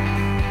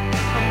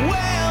I'm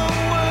well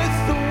worth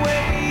the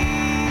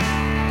wait.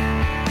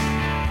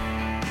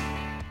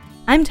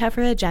 I'm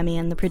Tefra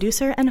Ajemian, the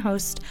producer and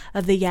host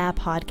of the Yeah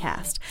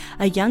Podcast,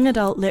 a young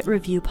adult lit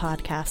review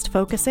podcast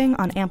focusing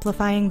on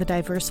amplifying the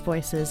diverse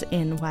voices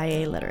in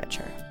YA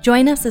literature.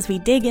 Join us as we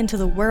dig into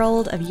the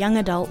world of young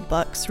adult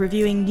books,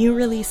 reviewing new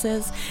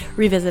releases,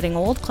 revisiting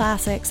old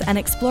classics, and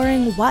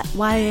exploring what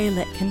YA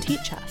lit can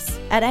teach us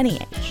at any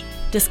age.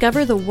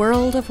 Discover the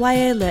world of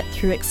YA lit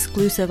through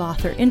exclusive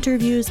author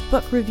interviews,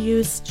 book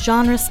reviews,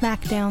 genre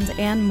smackdowns,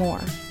 and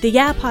more. The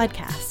Yeah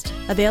Podcast,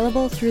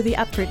 available through the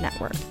Upford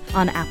Network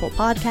on Apple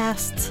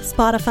Podcasts,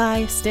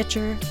 Spotify,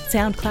 Stitcher,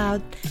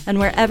 SoundCloud, and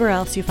wherever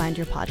else you find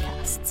your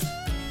podcasts.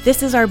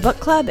 This is our book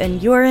club,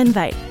 and you're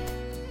invited.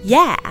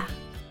 Yeah!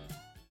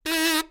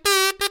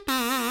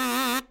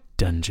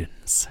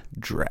 Dungeons,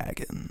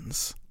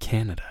 Dragons,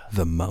 Canada,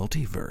 the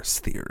multiverse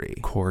theory,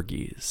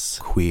 corgis,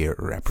 queer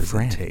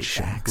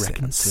representation, French accents,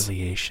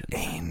 reconciliation,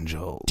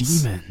 angels,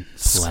 demons,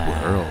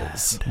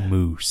 squirrels,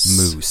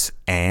 moose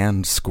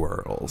and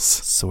squirrels,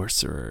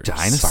 sorcerers,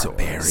 dinosaurs,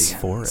 barbarians,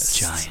 forests,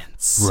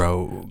 giants,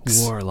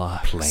 rogues,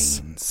 warlocks,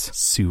 plains,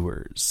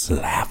 sewers,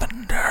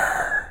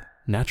 lavender.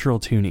 Natural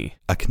Toonie,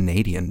 A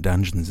Canadian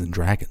Dungeons and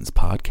Dragons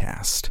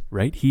podcast.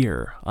 right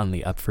here on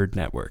the Upford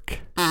Network.